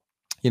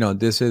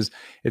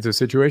it's a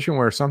situation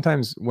where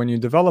sometimes when you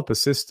develop a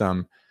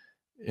system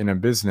in a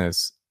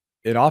business,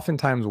 it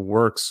oftentimes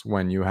works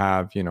when you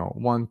have,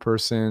 one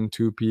person,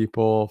 two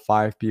people,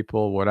 five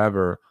people,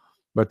 whatever.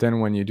 But then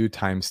when you do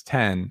times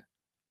 10,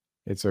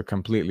 it's a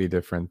completely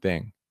different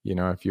thing.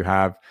 If you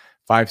have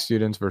 5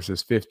 students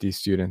versus 50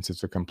 students,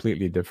 it's a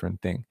completely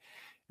different thing.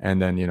 And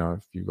then,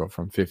 if you go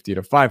from 50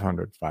 to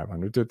 500,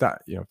 500 to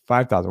that,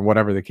 5,000,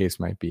 whatever the case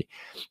might be.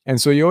 And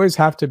so you always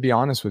have to be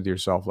honest with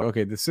yourself. Like,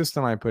 okay, the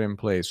system I put in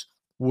place,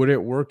 would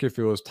it work if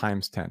it was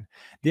times 10?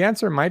 The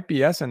answer might be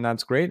yes, and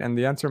that's great. And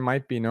the answer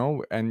might be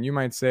no. And you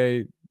might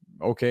say,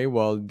 okay,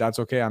 well, that's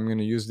okay. I'm going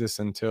to use this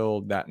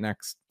until that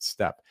next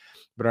step.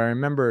 But I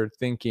remember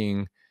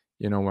thinking,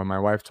 when my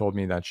wife told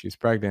me that she's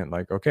pregnant,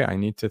 like, okay, I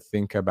need to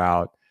think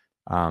about,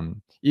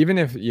 even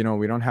if,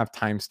 we don't have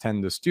times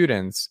 10 the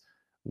students,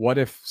 what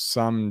if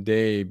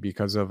someday,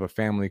 because of a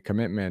family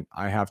commitment,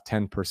 I have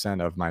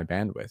 10% of my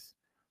bandwidth?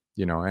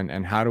 you know,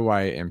 and how do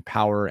I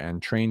empower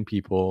and train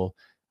people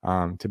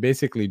to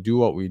basically do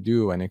what we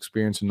do and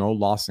experience no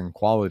loss in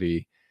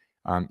quality,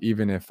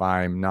 even if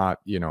I'm not,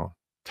 you know,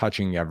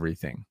 touching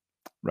everything.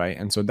 Right.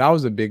 And so that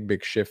was a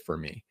big shift for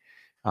me.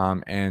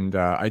 And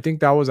I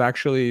think that was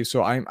actually,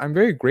 so I'm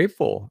very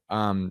grateful.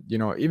 You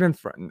know, even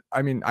for,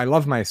 I mean, I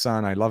love my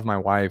son, I love my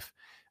wife.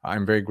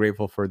 I'm very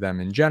grateful for them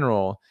in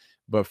general,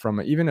 but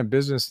from even a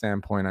business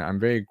standpoint, I'm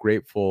very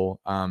grateful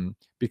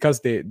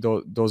because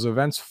those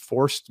events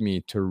forced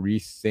me to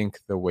rethink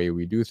the way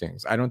we do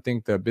things. I don't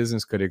think the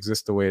business could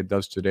exist the way it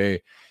does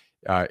today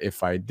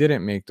if I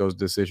didn't make those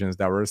decisions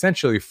that were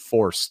essentially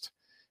forced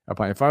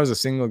upon. If I was a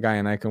single guy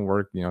and I can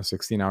work, you know,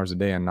 16 hours a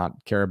day and not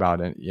care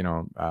about it, you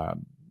know,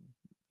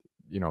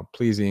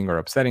 pleasing or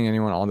upsetting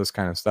anyone, all this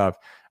kind of stuff,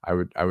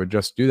 I would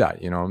just do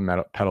that, you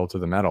know, pedal to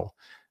the metal.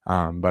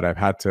 But I've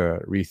had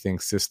to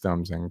rethink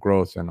systems and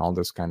growth and all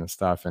this kind of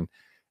stuff. And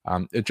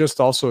it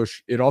just also,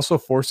 it also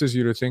forces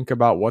you to think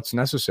about what's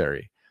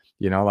necessary.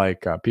 You know,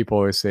 like people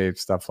always say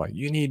stuff like,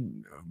 you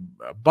need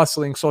a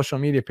bustling social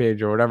media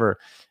page or whatever.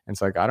 And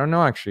it's like, I don't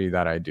know actually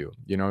that I do.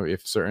 You know,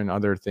 if certain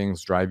other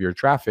things drive your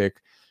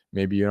traffic,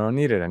 maybe you don't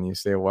need it. And you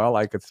say, well,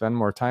 I could spend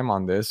more time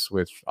on this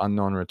with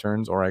unknown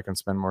returns, or I can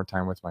spend more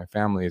time with my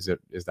family. Is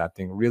that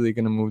thing really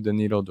going to move the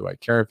needle? Do I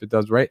care if it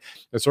does? Right.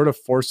 It sort of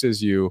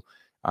forces you,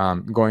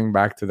 going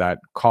back to that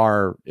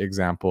car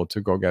example,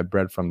 to go get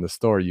bread from the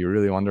store. You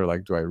really wonder,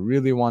 like, do I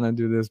really want to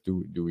do this?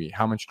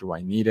 How much do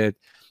I need it?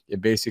 It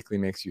basically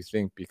makes you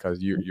think,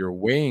 because you're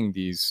weighing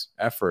these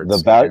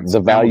efforts.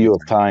 The value of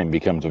time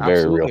becomes a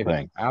very real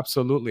thing.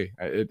 Absolutely.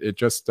 It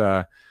just,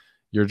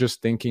 you're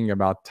just thinking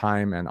about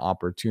time and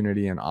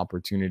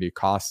opportunity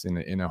costs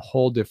in a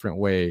whole different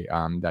way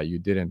that you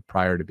didn't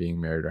prior to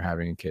being married or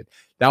having a kid.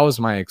 That was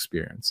my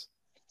experience.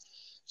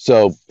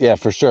 So yeah,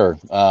 for sure.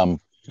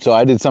 So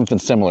I did something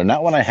similar,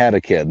 not when I had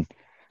a kid,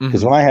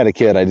 because when I had a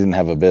kid, I didn't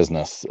have a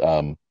business,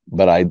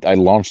 but I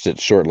launched it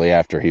shortly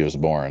after he was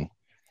born.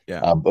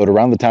 Yeah. But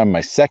around the time of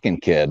my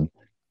second kid,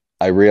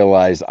 I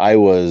realized I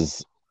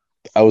was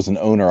an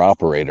owner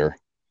operator.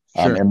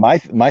 Sure. And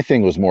my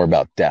thing was more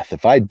about death.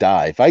 If I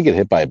get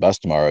hit by a bus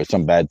tomorrow,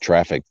 some bad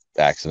traffic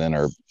accident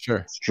or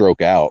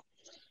stroke out,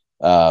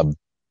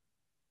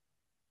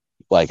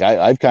 like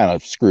I've kind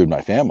of screwed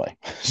my family.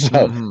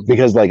 So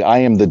because like I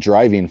am the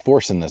driving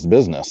force in this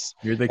business.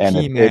 You're the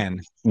key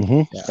man.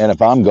 And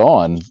if I'm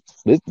gone,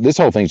 this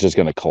whole thing's just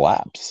going to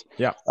collapse.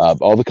 Yeah.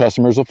 All the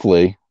customers will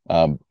flee.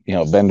 You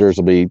know, vendors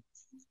will be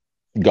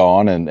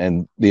gone,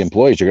 and the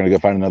employees are going to go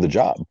find another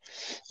job.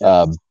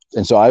 Yeah.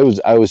 And so I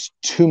was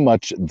too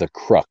much the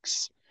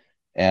crux,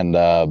 and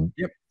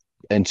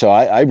and so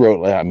I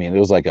wrote. I mean, it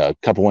was like a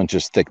couple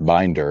inches thick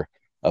binder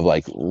of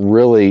like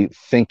really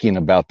thinking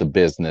about the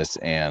business,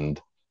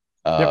 and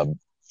you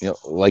know,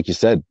 like you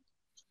said,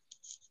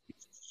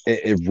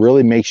 it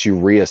really makes you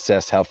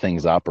reassess how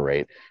things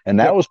operate, and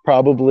that was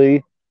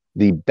probably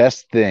the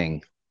best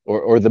thing,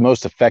 or the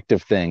most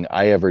effective thing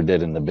I ever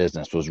did in the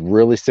business, was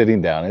really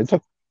sitting down. It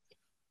took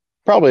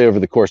probably over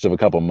the course of a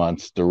couple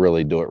months to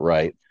really do it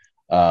right.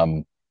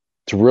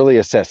 To really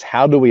assess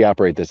how do we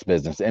operate this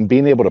business, and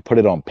being able to put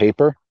it on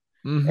paper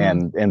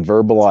and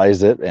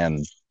verbalize it.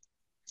 And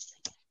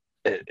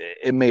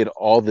it made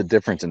all the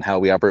difference in how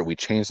we operate. We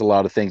changed a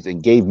lot of things.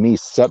 It gave me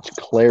such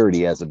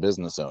clarity as a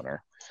business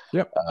owner.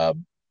 And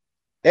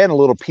a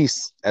little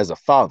peace as a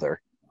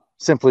father,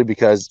 simply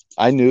because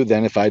I knew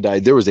then if I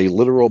died, there was a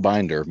literal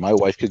binder my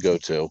wife could go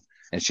to,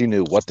 and she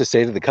knew what to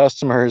say to the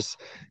customers.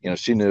 You know,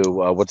 she knew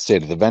what to say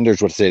to the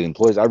vendors, what to say to the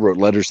employees. I wrote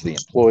letters to the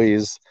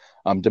employees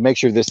to make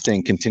sure this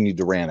thing continued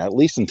to run, at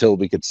least until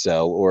we could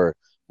sell, or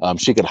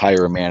she could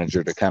hire a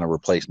manager to kind of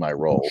replace my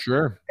role.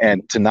 Sure.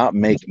 And to not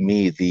make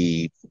me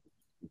the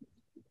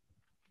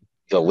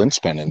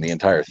linchpin in the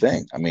entire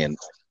thing. I mean,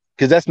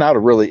 because that's not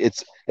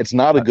it's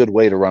not a good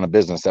way to run a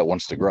business that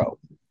wants to grow.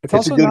 It's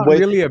also not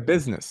really a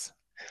business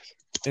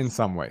in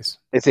some ways.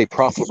 It's a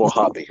profitable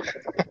hobby.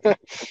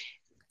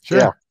 Sure.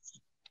 Yeah.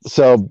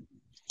 So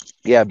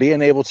yeah,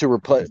 being able to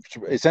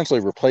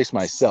essentially replace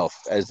myself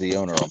as the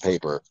owner on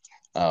paper,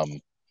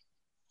 and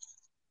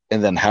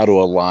then how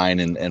to align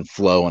and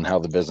flow and how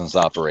the business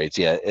operates.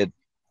 Yeah,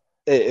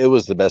 it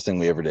was the best thing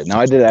we ever did. Now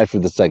I did it after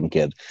the second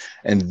kid,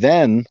 and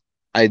then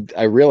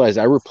I realized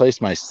I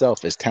replaced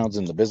myself as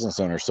Townsend, the business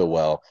owner, so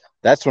well.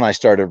 That's when I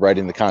started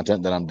writing the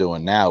content that I'm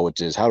doing now,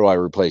 which is how do I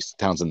replace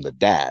Townsend, the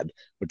dad,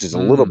 which is a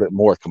little bit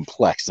more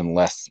complex and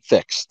less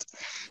fixed.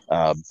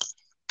 And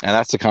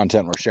that's the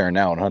content we're sharing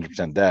now on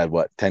 100% Dad,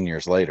 10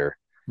 years later.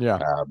 Yeah.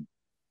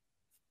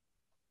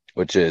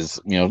 Which is,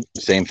 you know,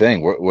 same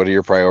thing. What are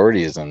your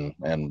priorities, and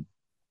you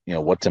know,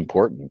 what's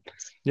important?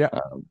 Yeah.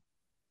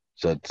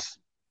 So it's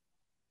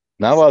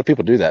not a lot of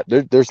people do that.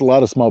 There's a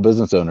lot of small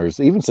business owners,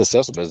 even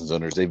successful business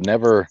owners. They've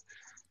never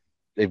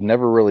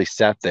really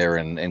sat there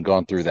and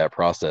gone through that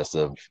process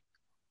of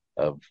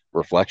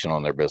reflection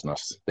on their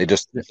business.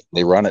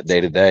 They run it day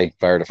to day,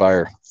 fire to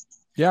fire.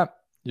 Yeah.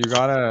 You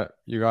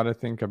gotta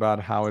think about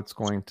how it's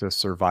going to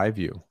survive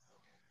you.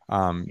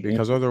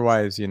 Because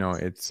otherwise, you know,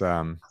 it's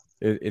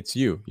it's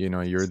you. You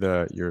know, you're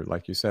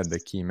like you said, the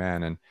key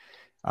man. And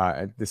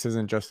this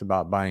isn't just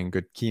about buying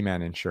good key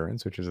man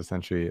insurance, which is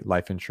essentially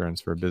life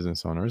insurance for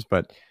business owners,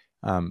 but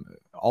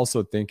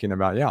also thinking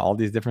about, yeah, all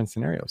these different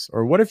scenarios.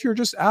 Or what if you're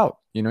just out?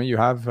 You know, you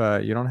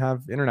don't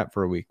have internet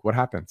for a week. What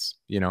happens?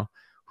 You know,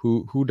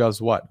 who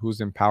does what?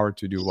 Who's empowered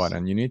to do what?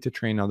 And you need to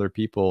train other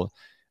people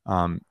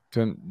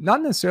to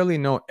not necessarily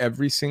know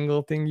every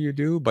single thing you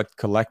do, but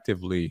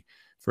collectively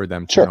for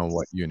them to Sure. know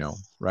what you know,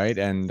 right?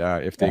 And Yeah.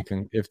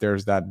 if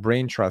there's that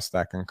brain trust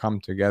that can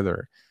come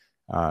together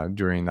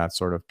during that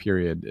sort of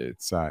period,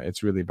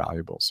 it's really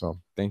valuable. So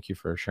thank you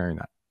for sharing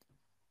that.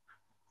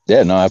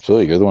 Yeah, no,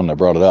 absolutely. You're the one that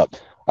brought it up.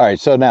 All right.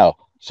 So now,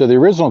 so the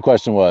original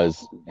question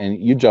was, and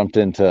you jumped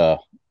into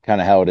kind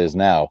of how it is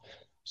now.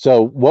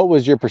 So what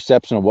was your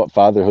perception of what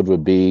fatherhood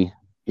would be,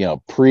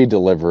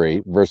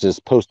 pre-delivery versus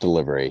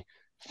post-delivery,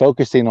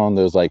 focusing on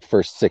those like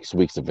first 6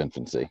 weeks of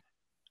infancy?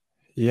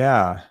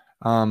 Yeah.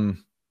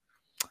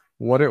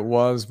 What it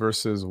was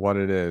versus what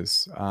it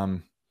is.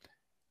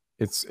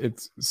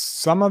 It's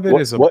some of it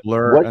What is a what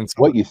blur, what and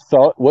some what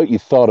you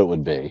thought it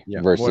would be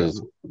yeah,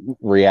 versus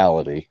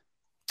reality.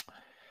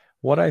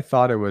 what I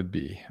thought it would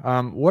be.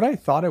 What I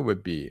thought it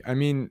would be. I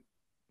mean,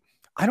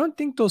 I don't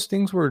think those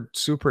things were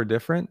super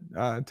different,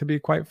 to be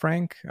quite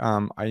frank.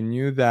 I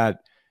knew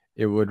that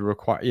it would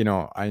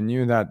require, I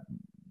knew that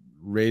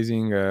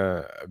raising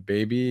a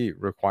baby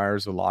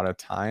requires a lot of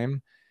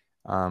time.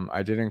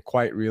 I didn't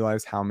quite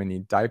realize how many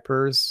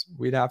diapers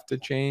we'd have to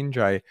change.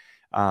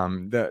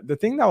 The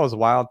thing that was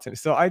wild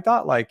so I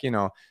thought, like,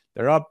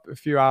 they're up a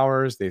few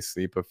hours, they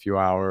sleep a few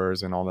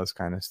hours, and all this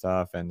kind of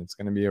stuff, and it's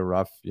going to be a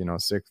rough,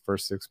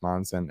 first 6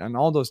 months, and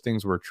all those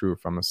things were true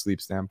from a sleep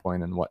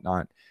standpoint and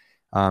whatnot.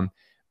 Um,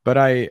 but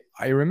I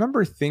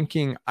remember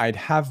thinking I'd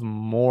have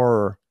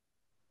more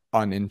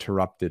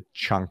uninterrupted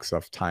chunks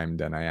of time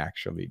than I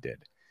actually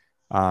did.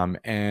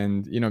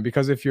 And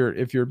because if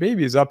your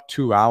baby is up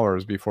 2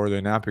 hours before they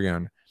nap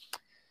again,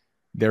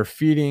 they're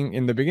feeding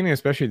in the beginning,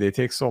 especially they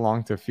take so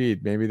long to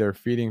feed. Maybe they're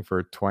feeding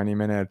for 20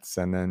 minutes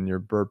and then you're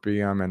burping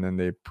them and then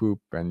they poop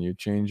and you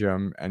change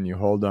them and you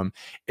hold them.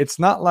 It's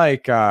not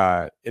like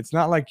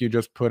you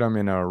just put them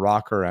in a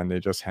rocker and they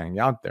just hang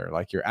out there.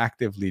 Like, you're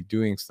actively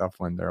doing stuff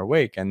when they're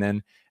awake, and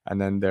then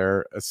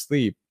they're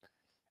asleep.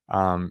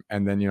 And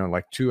then,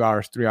 like 2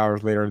 hours, 3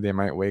 hours later, they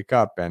might wake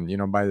up.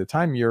 And, by the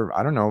time you're,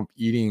 I don't know,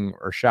 eating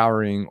or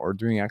showering or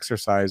doing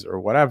exercise or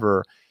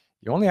whatever,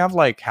 you only have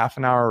like half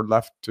an hour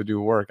left to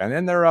do work. And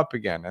then they're up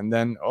again. And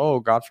then, oh,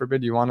 God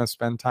forbid, you want to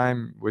spend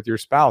time with your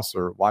spouse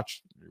or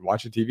watch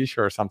a TV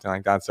show or something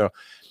like that. So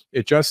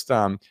it just,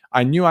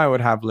 I knew I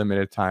would have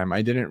limited time.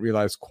 I didn't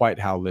realize quite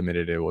how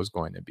limited it was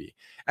going to be.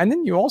 And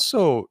then you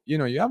also,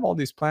 you have all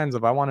these plans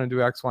of, I want to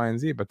do X, Y, and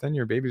Z, but then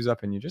your baby's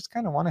up and you just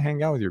kind of want to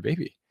hang out with your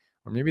baby,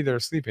 or maybe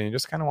they're sleeping. You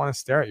just kind of want to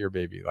stare at your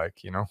baby,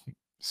 like,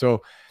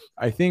 So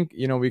I think,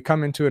 we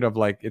come into it of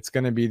like, it's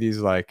going to be these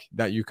like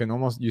that you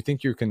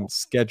think you can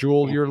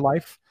schedule your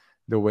life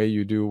the way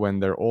you do when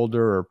they're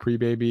older or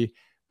pre-baby,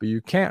 but you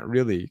can't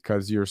really,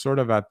 because you're sort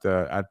of at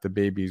the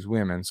baby's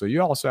whim. And so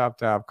you also have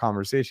to have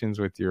conversations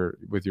with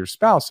your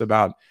spouse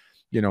about,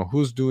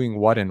 who's doing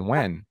what and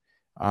when.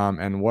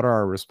 And what are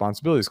our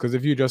responsibilities? Because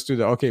if you just do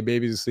the, okay,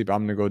 baby's asleep,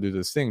 I'm gonna go do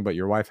this thing, but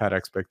your wife had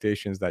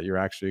expectations that you're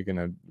actually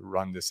gonna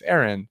run this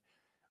errand,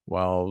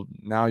 well,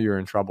 now you're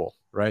in trouble,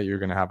 right? You're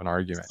going to have an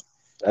argument.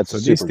 That's a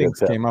So these super good things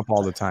tip. came up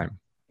all the time.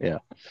 Yeah,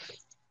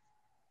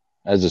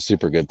 that's a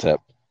super good tip.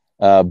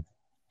 Uh,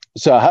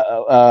 so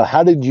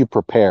how did you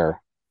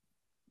prepare?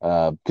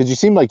 Because you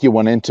seem like you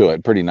went into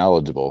it pretty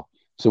knowledgeable.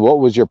 So what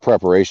was your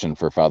preparation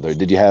for fatherhood?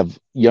 Did you have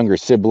younger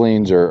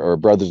siblings or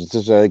brothers and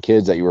sisters, other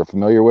kids that you were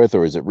familiar with,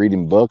 or is it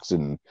reading books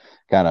and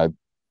kind of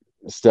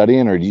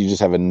studying, or do you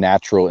just have a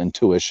natural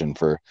intuition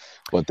for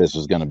what this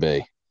was going to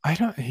be? I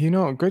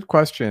don't, good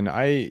question.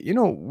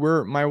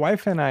 My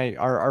wife and I,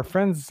 our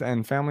friends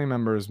and family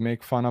members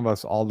make fun of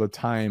us all the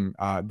time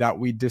that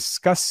we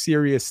discuss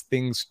serious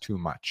things too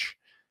much.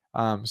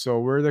 So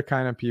we're the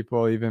kind of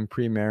people, even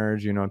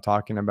pre-marriage,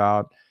 talking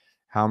about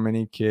how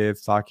many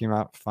kids, talking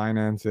about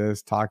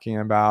finances, talking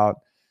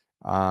about,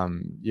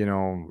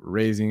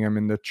 raising them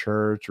in the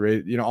church,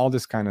 all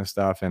this kind of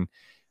stuff. And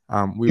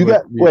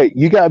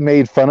You got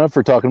made fun of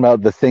for talking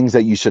about the things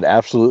that you should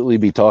absolutely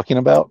be talking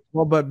about.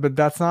 well, but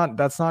that's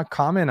not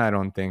common, I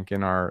don't think,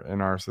 in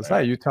our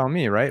society. You tell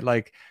me, right?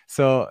 Like,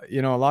 so, a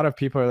lot of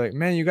people are like,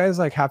 man, you guys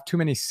like have too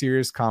many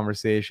serious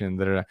conversations.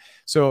 Da, da, da.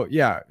 So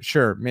yeah,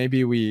 sure,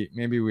 maybe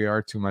we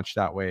are too much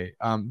that way.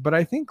 But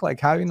I think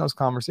like having those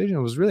conversations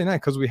was really nice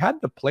because we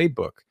had the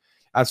playbook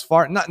as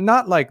far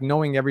not like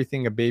knowing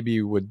everything a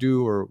baby would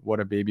do or what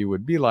a baby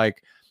would be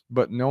like,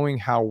 but knowing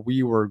how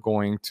we were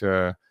going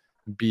to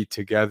be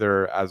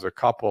together as a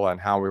couple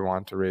and how we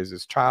want to raise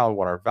this child,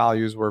 what our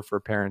values were for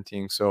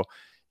parenting. So,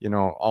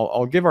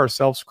 I'll give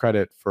ourselves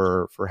credit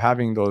for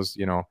having those,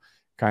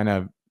 kind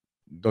of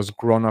those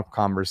grown-up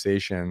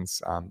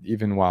conversations,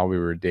 even while we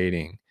were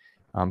dating.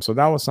 So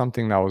that was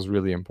something that was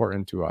really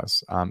important to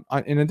us.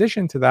 In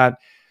addition to that,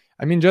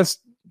 I mean, just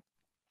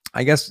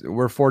I guess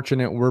we're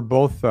fortunate. We're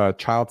both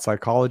child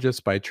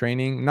psychologists by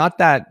training. Not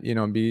that,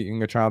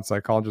 being a child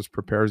psychologist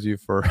prepares you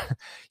for,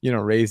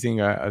 raising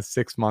a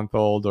 6 month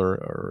old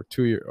or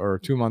 2 year or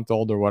 2 month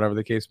old or whatever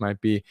the case might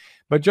be.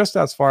 But just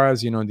as far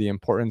as, the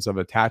importance of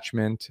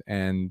attachment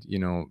and,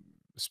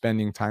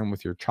 spending time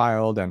with your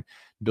child and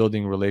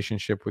building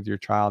relationship with your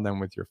child and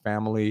with your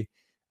family,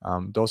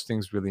 those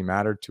things really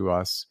matter to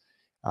us.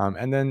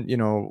 And then,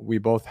 we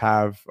both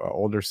have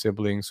older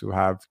siblings who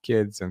have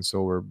kids. And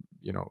so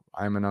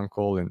I'm an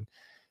uncle and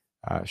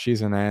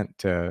she's an aunt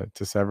to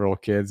several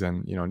kids.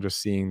 And, just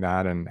seeing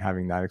that and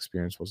having that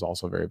experience was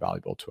also very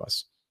valuable to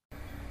us.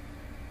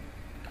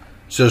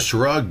 So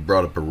Chirag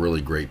brought up a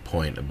really great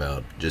point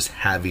about just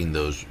having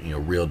those,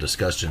 real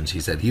discussions. He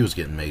said he was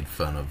getting made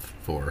fun of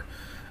for,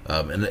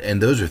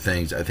 and those are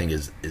things I think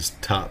is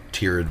top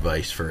tier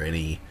advice for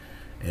any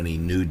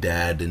new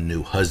dad and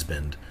new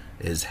husband,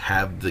 is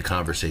have the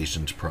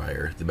conversations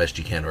prior the best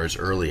you can, or as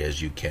early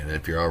as you can.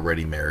 If you're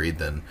already married,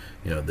 then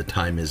the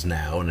time is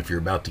now, and if you're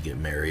about to get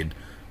married,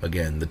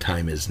 again, the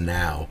time is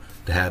now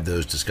to have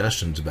those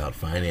discussions about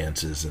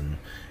finances and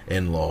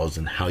in-laws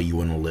and how you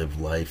want to live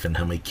life and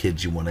how many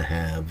kids you want to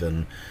have,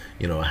 and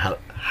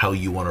how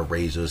you want to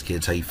raise those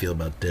kids, how you feel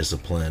about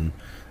discipline,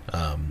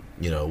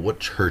 what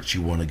church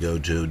you want to go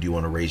to. Do you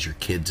want to raise your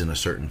kids in a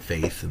certain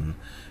faith and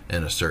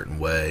in a certain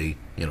way?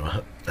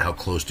 How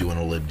close do you want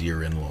to live to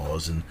your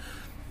in-laws? And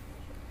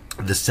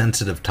the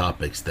sensitive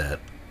topics that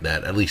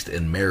at least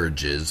in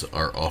marriages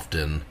are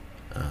often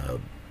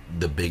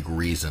the big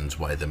reasons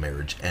why the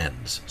marriage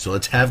ends. So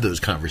let's have those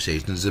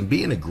conversations and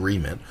be in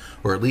agreement,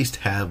 or at least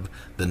have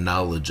the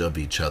knowledge of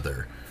each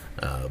other,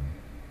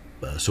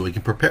 so we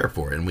can prepare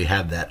for it and we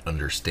have that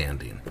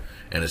understanding,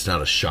 and it's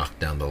not a shock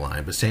down the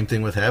line. But same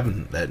thing with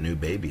having that new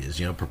baby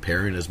is,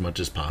 preparing as much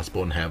as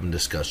possible and having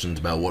discussions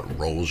about what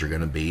roles are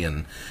going to be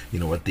and,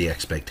 what the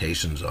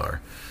expectations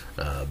are.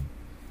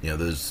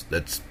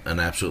 That's an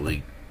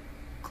absolutely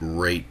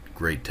great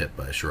tip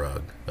by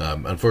Chirag.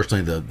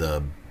 Unfortunately,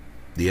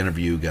 the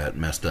interview got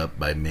messed up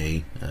by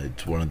me.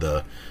 It's one of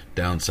the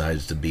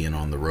downsides to being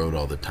on the road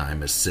all the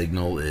time, is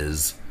signal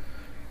is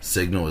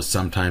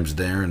sometimes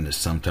there and is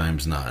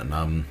sometimes not, and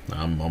I'm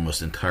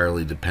almost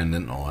entirely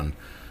dependent on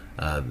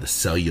the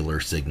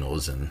cellular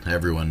signals, and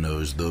everyone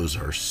knows those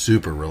are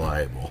super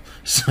reliable.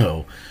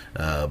 So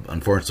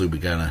unfortunately, we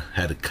kind of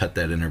had to cut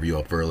that interview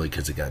up early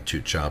because it got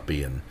too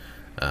choppy, and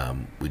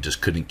we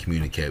just couldn't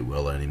communicate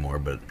well anymore.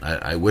 But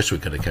I wish we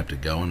could have kept it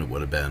going. It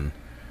would have been.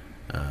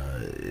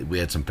 We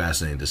had some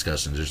fascinating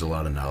discussions. There's a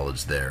lot of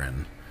knowledge there,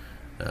 and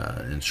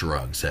in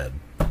Chirag's head.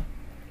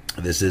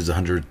 This is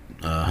 100%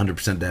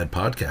 Dad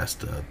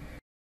podcast.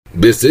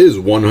 This is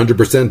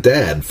 100%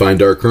 Dad.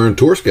 Find our current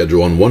tour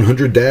schedule on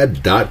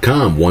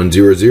 100dad.com,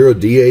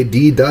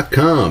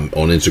 100dad.com,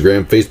 on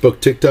Instagram, Facebook,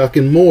 TikTok,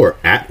 and more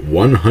at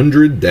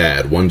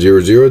 100dad,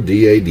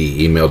 100dad.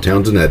 Email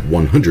Townsend at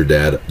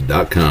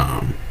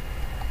 100dad.com.